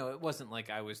 it wasn't like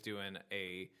I was doing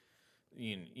a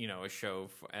show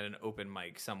at an open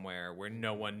mic somewhere where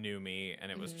no one knew me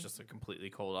and it was just a completely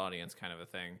cold audience kind of a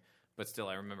thing. But still,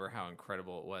 I remember how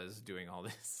incredible it was doing all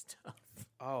this stuff.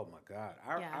 Oh, my God.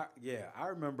 I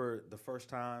remember the first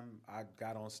time I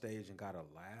got on stage and got a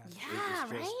laugh.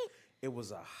 Yeah, right? It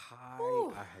was a high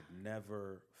I had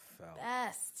never felt.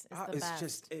 Best. It's the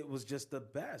best. It was just the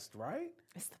best, right?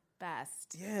 It's the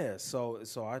best. Yeah, so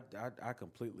I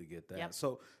completely get that. Yep.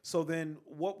 So then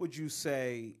what would you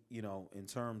say, in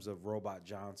terms of Robot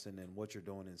Johnson and what you're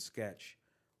doing in sketch,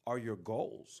 are your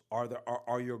goals?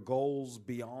 Are your goals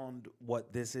beyond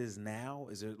what this is now?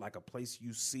 Is there like a place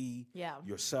you see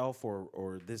yourself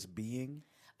or this being?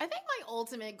 I think my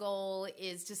ultimate goal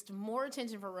is just more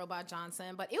attention for Robot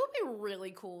Johnson, but it would be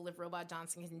really cool if Robot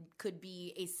Johnson could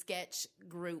be a sketch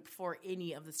group for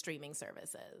any of the streaming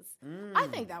services. I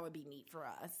think that would be neat for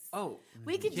us. Oh,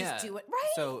 we could just do it,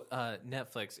 right? So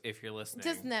Netflix, if you're listening,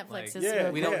 just Netflix.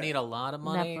 We don't need a lot of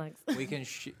money. Netflix. We can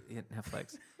shoot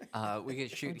Netflix. We can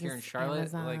shoot here in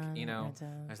Charlotte. Amazon,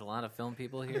 there's a lot of film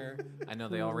people here. I know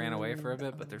they all ran away for a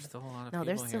bit, but there's still a lot of people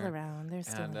here. No, they're still around. They're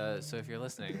still around. So if you're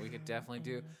listening, we could definitely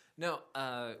do. No,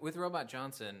 with Robot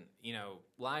Johnson,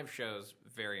 live shows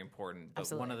very important. But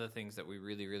Absolutely. one of the things that we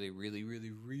really, really, really,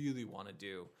 really, really want to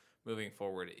do moving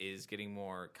forward is getting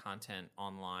more content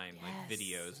online, like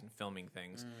videos and filming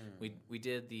things. We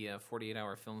did the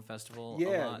 48-hour film festival. Yeah,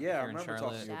 a lot here I in remember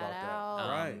Charlotte. talking about that.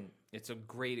 Right. It's a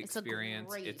great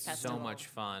experience. It's festival. so much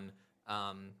fun.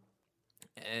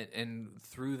 And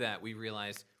through that, we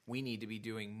realized we need to be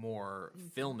doing more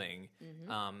filming.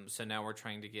 So now we're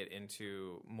trying to get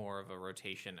into more of a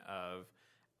rotation of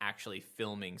actually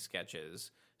filming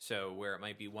sketches. So where it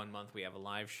might be 1 month we have a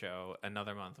live show,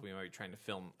 another month we might be trying to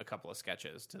film a couple of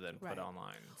sketches to then put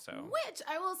online. So which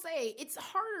I will say it's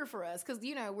harder for us because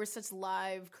we're such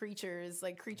live creatures,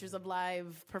 like creatures of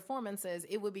live performances.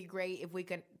 It would be great if we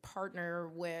could partner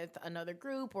with another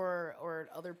group or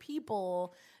other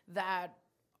people that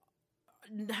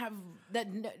have that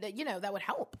would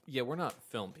help. Yeah, we're not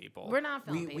film people. We're not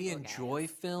film people. We enjoy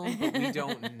film, but we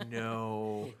don't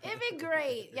know. It'd be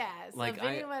great, yes. Like if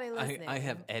anybody listening. I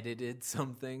have edited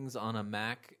some things on a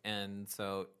Mac, and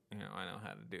so I know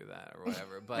how to do that or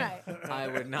whatever. But I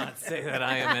would not say that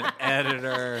I am an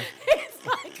editor. It's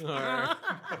like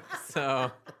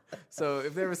so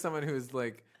if there was someone who's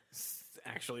like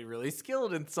actually really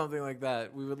skilled in something like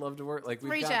that, we would love to work. Like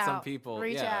we've got some people.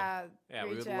 Reach out.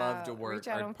 We would love to work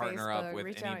or partner Facebook, up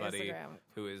with anybody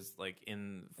who is like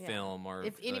in film or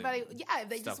if anybody, if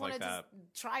they just want to just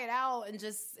try it out and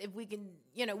just if we can,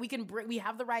 we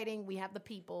have the writing, we have the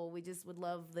people. We just would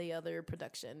love the other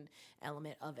production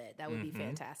element of it. That would be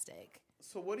fantastic.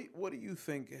 So what do you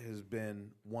think has been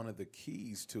one of the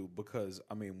keys to? Because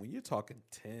I mean, when you're talking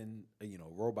 10,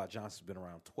 Robot Johnson's been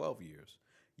around 12 years.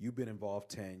 You've been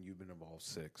involved 10. You've been involved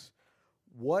 6.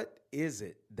 What is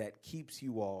it that keeps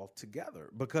you all together?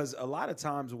 Because a lot of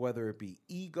times, whether it be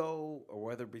ego or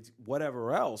whether it be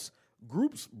whatever else,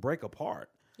 groups break apart.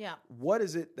 Yeah. What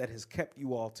is it that has kept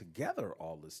you all together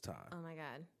all this time? Oh my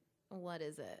God. What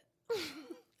is it?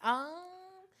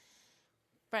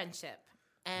 Friendship.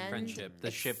 And friendship. The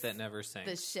ship that never sank.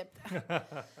 The ship.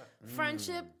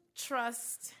 Friendship,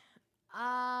 trust,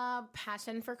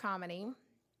 passion for comedy.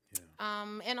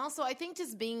 Yeah. And also, I think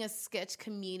just being a sketch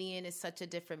comedian is such a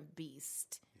different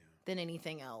beast than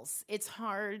anything else. It's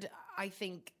hard. I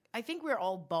think we're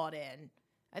all bought in.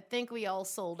 I think we all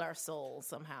sold our souls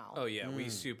somehow. Oh, yeah. We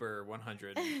super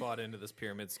 100 bought into this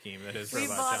pyramid scheme that is We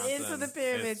Robot bought Johnson. into the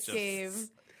pyramid scheme.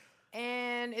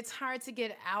 And it's hard to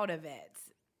get out of it.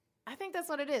 I think that's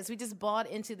what it is. We just bought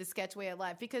into the sketch way of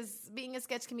life because being a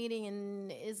sketch comedian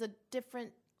is a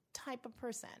different type of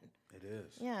person. It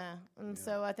is. Yeah. And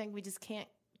so I think we just can't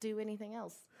do anything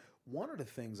else. One of the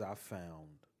things I found,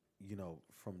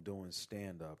 from doing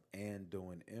stand-up and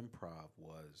doing improv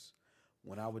was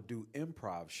when I would do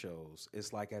improv shows,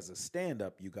 it's like as a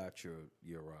stand-up, you got your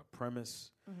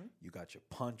premise, you got your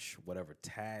punch, whatever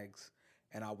tags,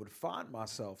 and I would find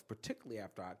myself, particularly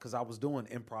because I was doing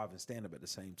improv and stand-up at the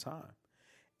same time,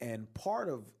 and part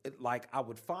of it, like I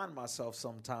would find myself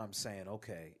sometimes saying,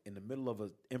 okay, in the middle of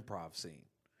an improv scene,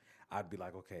 I'd be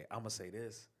like, okay, I'm going to say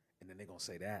this, and then they're going to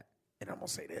say that, and I'm going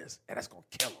to say this, and that's going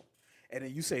to kill them. And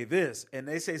then you say this, and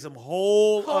they say some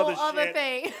whole other shit.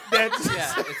 Thing.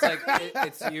 It's like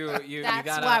it's you. That's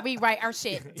gotta, why we write our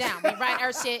shit down. We write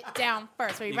our shit down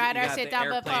first. We write our shit down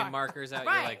before. Airplane markers out.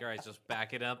 Right. You're like, all right, just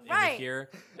back it up Right. into here,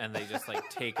 and they just like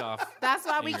take off. That's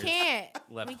why and we you're can't.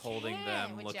 Left We holding can't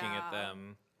them, with looking y'all. at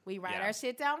them. We write our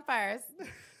shit down first.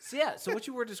 So what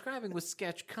you were describing was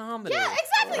sketch comedy. Yeah,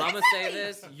 exactly. I'm gonna say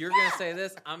this. You're gonna say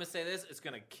this. I'm gonna say this. It's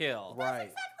gonna kill.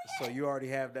 Right. So you already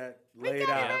have that laid We got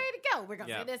out. it ready to go. We're going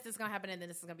to say this is going to happen, and then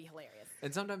this is going to be hilarious.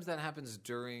 And sometimes that happens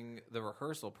during the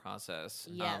rehearsal process.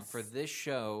 Yes. For this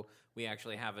show, we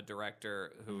actually have a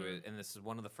director who is, and this is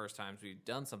one of the first times we've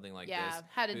done something like this. Yeah,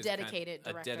 had a who's dedicated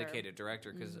director. A dedicated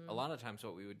director, because a lot of times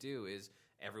what we would do is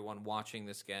everyone watching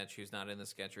the sketch who's not in the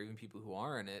sketch, or even people who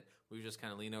are in it, we would just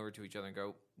kind of lean over to each other and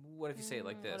go, what if you say it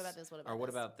like this? What about this? What about or what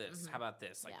this? about this? How about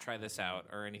this? Like, try this out,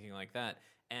 or anything like that.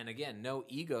 And again, no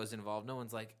egos involved. No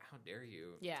one's like, how dare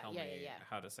you tell me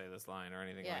how to say this line or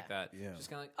anything like that. Yeah. Just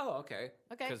kind of like, oh, okay.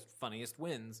 Because funniest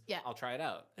wins. Yeah. I'll try it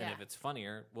out. And if it's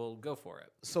funnier, we'll go for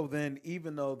it. So then,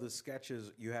 even though the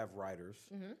sketches, you have writers,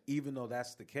 even though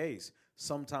that's the case,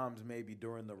 sometimes maybe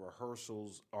during the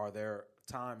rehearsals, are there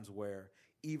times where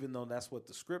even though that's what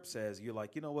the script says, you're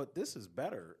like, you know what, this is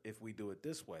better if we do it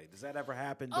this way. Does that ever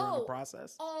happen during the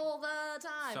process? All the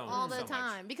time. So all the much.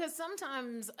 time. Because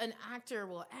sometimes an actor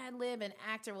will ad-lib, an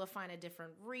actor will find a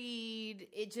different read.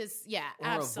 It just, Or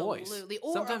absolutely. a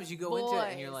voice. Sometimes you go into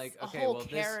it and you're like, okay, a whole well,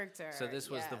 character. So this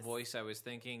was the voice I was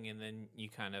thinking, and then you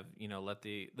kind of, let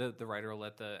the writer will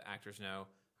let the actors know,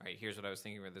 all right, here's what I was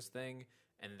thinking for this thing.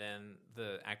 And then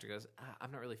the actor goes,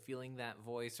 I'm not really feeling that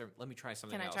voice, or let me try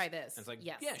something else. Can I try this? And it's like,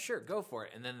 yes. Yeah, sure, go for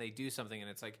it. And then they do something, and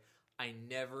it's like, I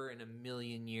never in a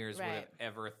million years would have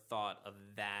ever thought of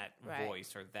that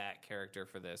voice or that character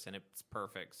for this, and it's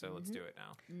perfect, so let's do it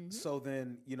now. So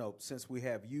then, since we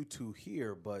have you two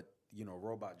here, but,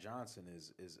 Robot Johnson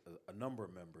is a number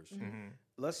of members.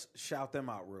 Let's shout them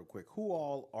out real quick. Who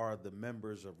all are the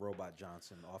members of Robot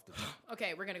Johnson off the top?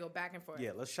 Okay, we're going to go back and forth.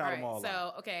 Yeah, let's shout them all out.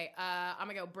 So, okay, I'm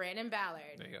going to go Brandon Ballard.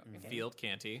 There you go. Field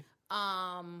Canty.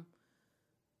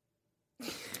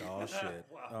 Oh, shit.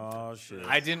 Oh, shit.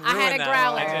 I didn't I ruin had a that.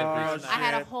 growler. I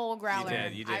had a whole growler.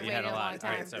 You did. I You had waited a lot. long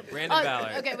time. All right, so Brandon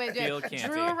Ballard. Okay, wait. Field Canty.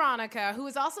 Drew Aronica, who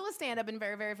is also a stand-up and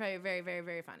very, very, very, very, very,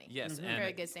 very funny. Yes, and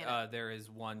very good stand-up. there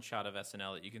is one shot of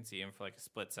SNL that you can see him for like a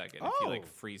split second. If you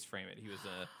freeze frame it, he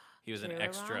was an Drew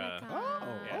extra. Aronica.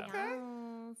 Oh, yeah.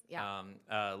 okay.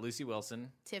 Yeah. Lucy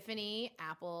Wilson, Tiffany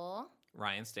Apple,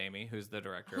 Ryan Stamey, who's the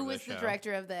director who of is this the show.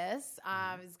 director of this,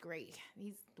 is great.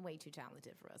 He's way too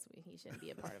talented for us. He shouldn't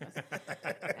be a part of us.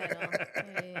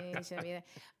 I know. He shouldn't be there.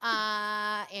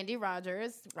 Andy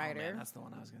Rogers, writer. Oh, man, that's the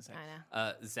one I was going to say. I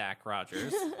know. Zach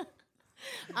Rogers.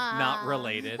 Not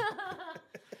related.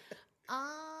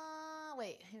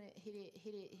 Wait. Hit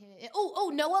it.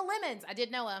 Oh, Noah Lemons. I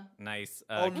did Noah. Nice.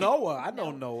 Noah. I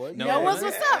know Noah. Noah's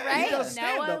what's up, right? He does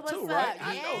stand Noah, up too, what's right? up?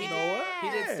 I know Yeah. Noah. He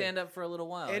did stand up for a little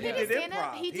while. And yeah. he did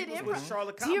stand-up. improv. He did was improv. with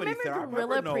Charlotte Do you Comedy remember Theater. I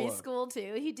Gorilla Noah. Preschool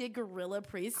too? He did Gorilla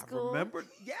Preschool. Remember?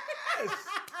 Yes.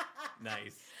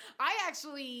 Nice. I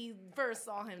actually first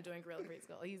saw him doing Gorilla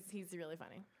Preschool. He's really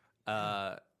funny.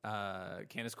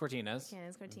 Candace Cortinez.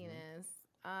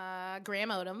 Graham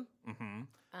Odom. Mm-hmm.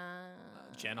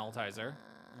 Jen Altizer.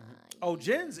 Oh,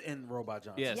 Jen's in Robot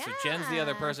Johnson. Yeah, so Jen's the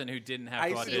other person who didn't have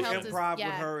to audition. I used to improv with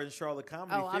her in Charlotte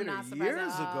Comedy Theater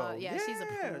years ago. Yeah, she's a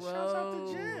pro. Shouts out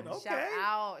to Jen. Okay. Shout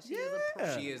out. She is a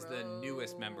pro. She is the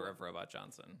newest member of Robot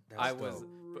Johnson. That's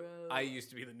I used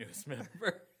to be the newest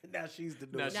member. Now she's the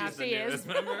Now newest. she's the newest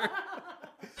member.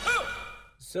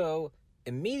 So,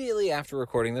 immediately after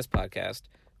recording this podcast,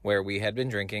 where we had been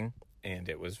drinking, and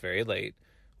it was very late,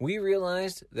 we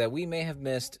realized that we may have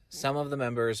missed some of the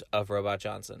members of Robot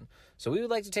Johnson. So we would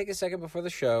like to take a second before the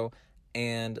show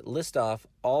and list off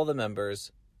all the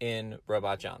members in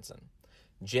Robot Johnson.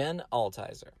 Jen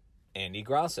Altizer, Andy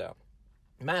Grasso,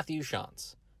 Mathew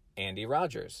Schantz, Andy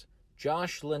Rogers,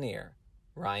 Josh Lanier,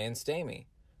 Ryan Stamey,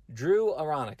 Drew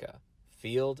Aronica,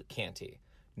 Field Canty,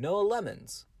 Noah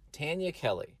Lemons, Tania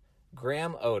Kelly,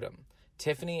 Graham Odom,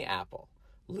 Tiffany Apple,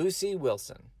 Lucy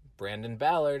Wilson, Brandon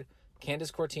Ballard,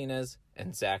 Candace Cortinez,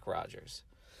 and Zach Rogers.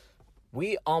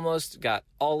 We almost got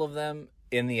all of them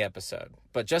in the episode,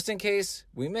 but just in case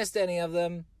we missed any of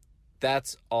them,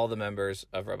 that's all the members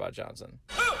of Robot Johnson.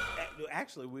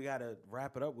 Actually, we got to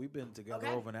wrap it up. We've been together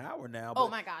over an hour now. Oh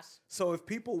my gosh! So if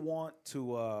people want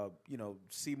to,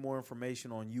 see more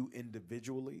information on you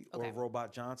individually or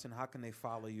Robot Johnson, how can they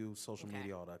follow you, social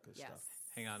media, all that good stuff?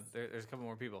 Hang on, there's a couple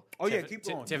more people. Oh, yeah, keep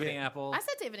going. Tiffany Apple. I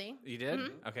said Tiffany. You did?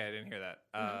 Mm-hmm. Okay, I didn't hear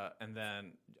that. And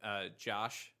then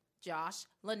Josh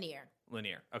Lanier.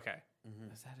 Okay.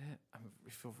 Mm-hmm. Is that it? I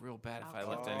feel real bad if I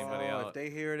left anybody Oh, out. if they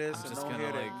hear this I'm and just don't gonna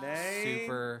hear their name,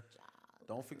 super.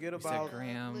 Don't forget We about said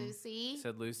Graham. Lucy. We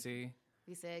said Lucy.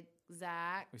 We said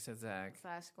Zach. We said Zach.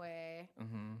 Square.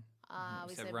 Mm-hmm.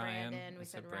 We said Ryan. Brandon. We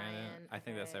said Ryan. I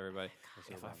think that's everybody.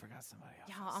 If I forgot somebody else.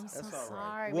 Y'all, I'm so That's all right.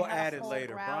 sorry. We'll We had add a it whole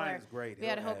later. growler. Brian's great. We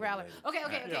had a He'll whole add growler. it later.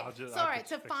 Okay. Yeah, I'll So, all right,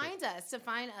 to fix find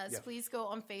us, Yeah. please go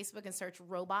on Facebook and search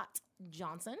Robot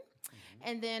Johnson.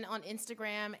 And then on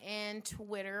Instagram and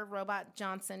Twitter, Robot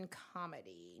Johnson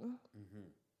Comedy.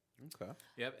 Okay.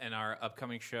 Yep, and our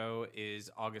upcoming show is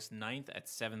August 9th at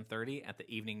 7:30 at the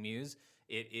Evening Muse.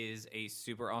 It is a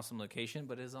super awesome location,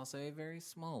 but it is also a very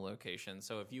small location.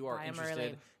 So if you are Buy 'em interested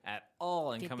early. at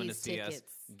all in Get coming to these see us,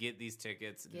 tickets. get these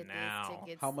tickets Get now. these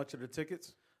tickets. How much are the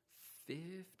tickets?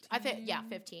 15. I think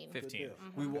 15. 15. deal.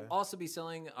 We will also be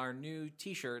selling our new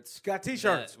T-shirts. Got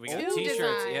T-shirts. We got Two T-shirts.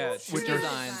 designs. Yeah, Which two are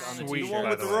designs on the sweet. The T-shirt. one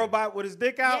with the by the way. robot with his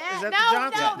dick out? Yeah, Is that no,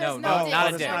 the Johnson? no, there's no dicks. not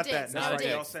a that's dick. not dicks. that. That's Not a right. dick.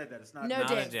 Y'all said that. It's not No that.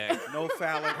 Not a dicks. dick. No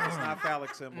phallic. It's not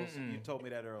phallic symbols. You told me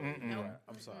that earlier. You're right.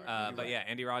 I'm sorry. You're But right. yeah,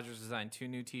 Andy Rogers designed 2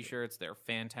 new T-shirts. They're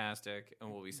fantastic,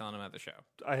 and we'll be selling them at the show.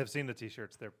 I have seen the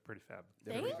T-shirts. They're pretty fab.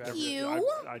 Thank Very you.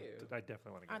 I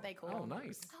definitely want to get Aren't they cool? Oh,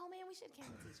 nice. Oh, man, we should carry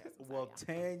T-shirts. I'm Well,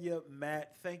 sorry, Tanya,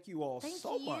 Matt, thank you all Thank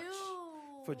so much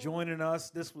you. for joining us.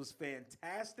 This was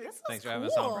fantastic. This was Thanks for having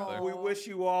us on, brother. We wish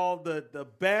you all the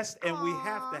best, and we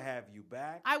have to have you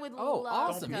back. I would Oh,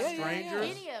 love awesome. to Don't be come.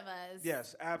 strangers. Any of us.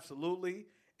 Yes, absolutely.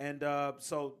 And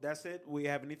so that's it. We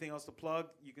have anything else to plug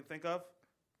you can think of?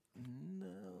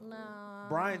 No.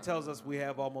 Brian tells us we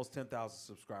have almost 10,000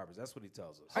 subscribers. That's what he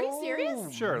tells us. Are you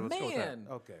serious? Sure, let's go with that. Man.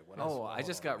 Okay. Well, Oh, I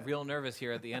just got real nervous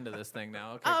here at the end of this thing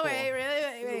now. Okay, Oh, cool. wait,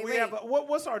 really? We have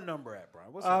what's our number at,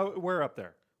 Brian? What's our, We're up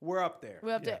there. we're up there.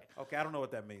 We're up there. Okay, I don't know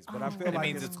what that means, but I feel It like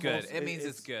means it's good. close. It means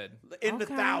it's good. In the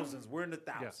Okay. thousands. We're in the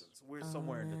thousands. We're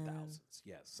somewhere in the thousands.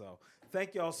 Yes. So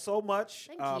thank y'all so much.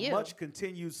 Thank you. Much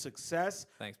continued success.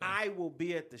 Thanks, man. I will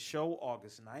be at the show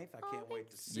August 9th. I can't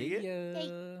wait to see it.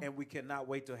 Yeah. And we cannot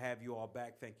wait to have you all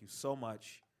back. Thank you so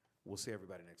much. We'll see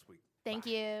everybody next week. Thank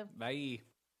you. Bye.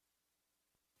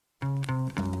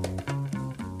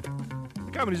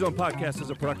 The Comedy Zone podcast is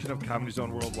a production of Comedy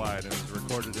Zone Worldwide and is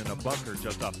recorded in a bunker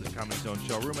just off the Comedy Zone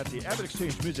showroom at the Abbott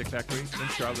Exchange Music Factory in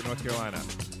Charlotte, North Carolina.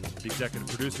 The executive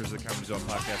producers of the Comedy Zone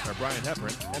podcast are Brian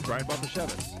Heffern and Brian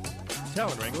Baltashevitz.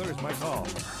 Talent Wrangler is Mike Hall.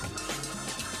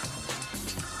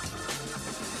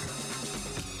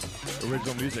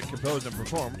 Original music composed and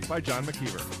performed by John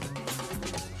McKeever.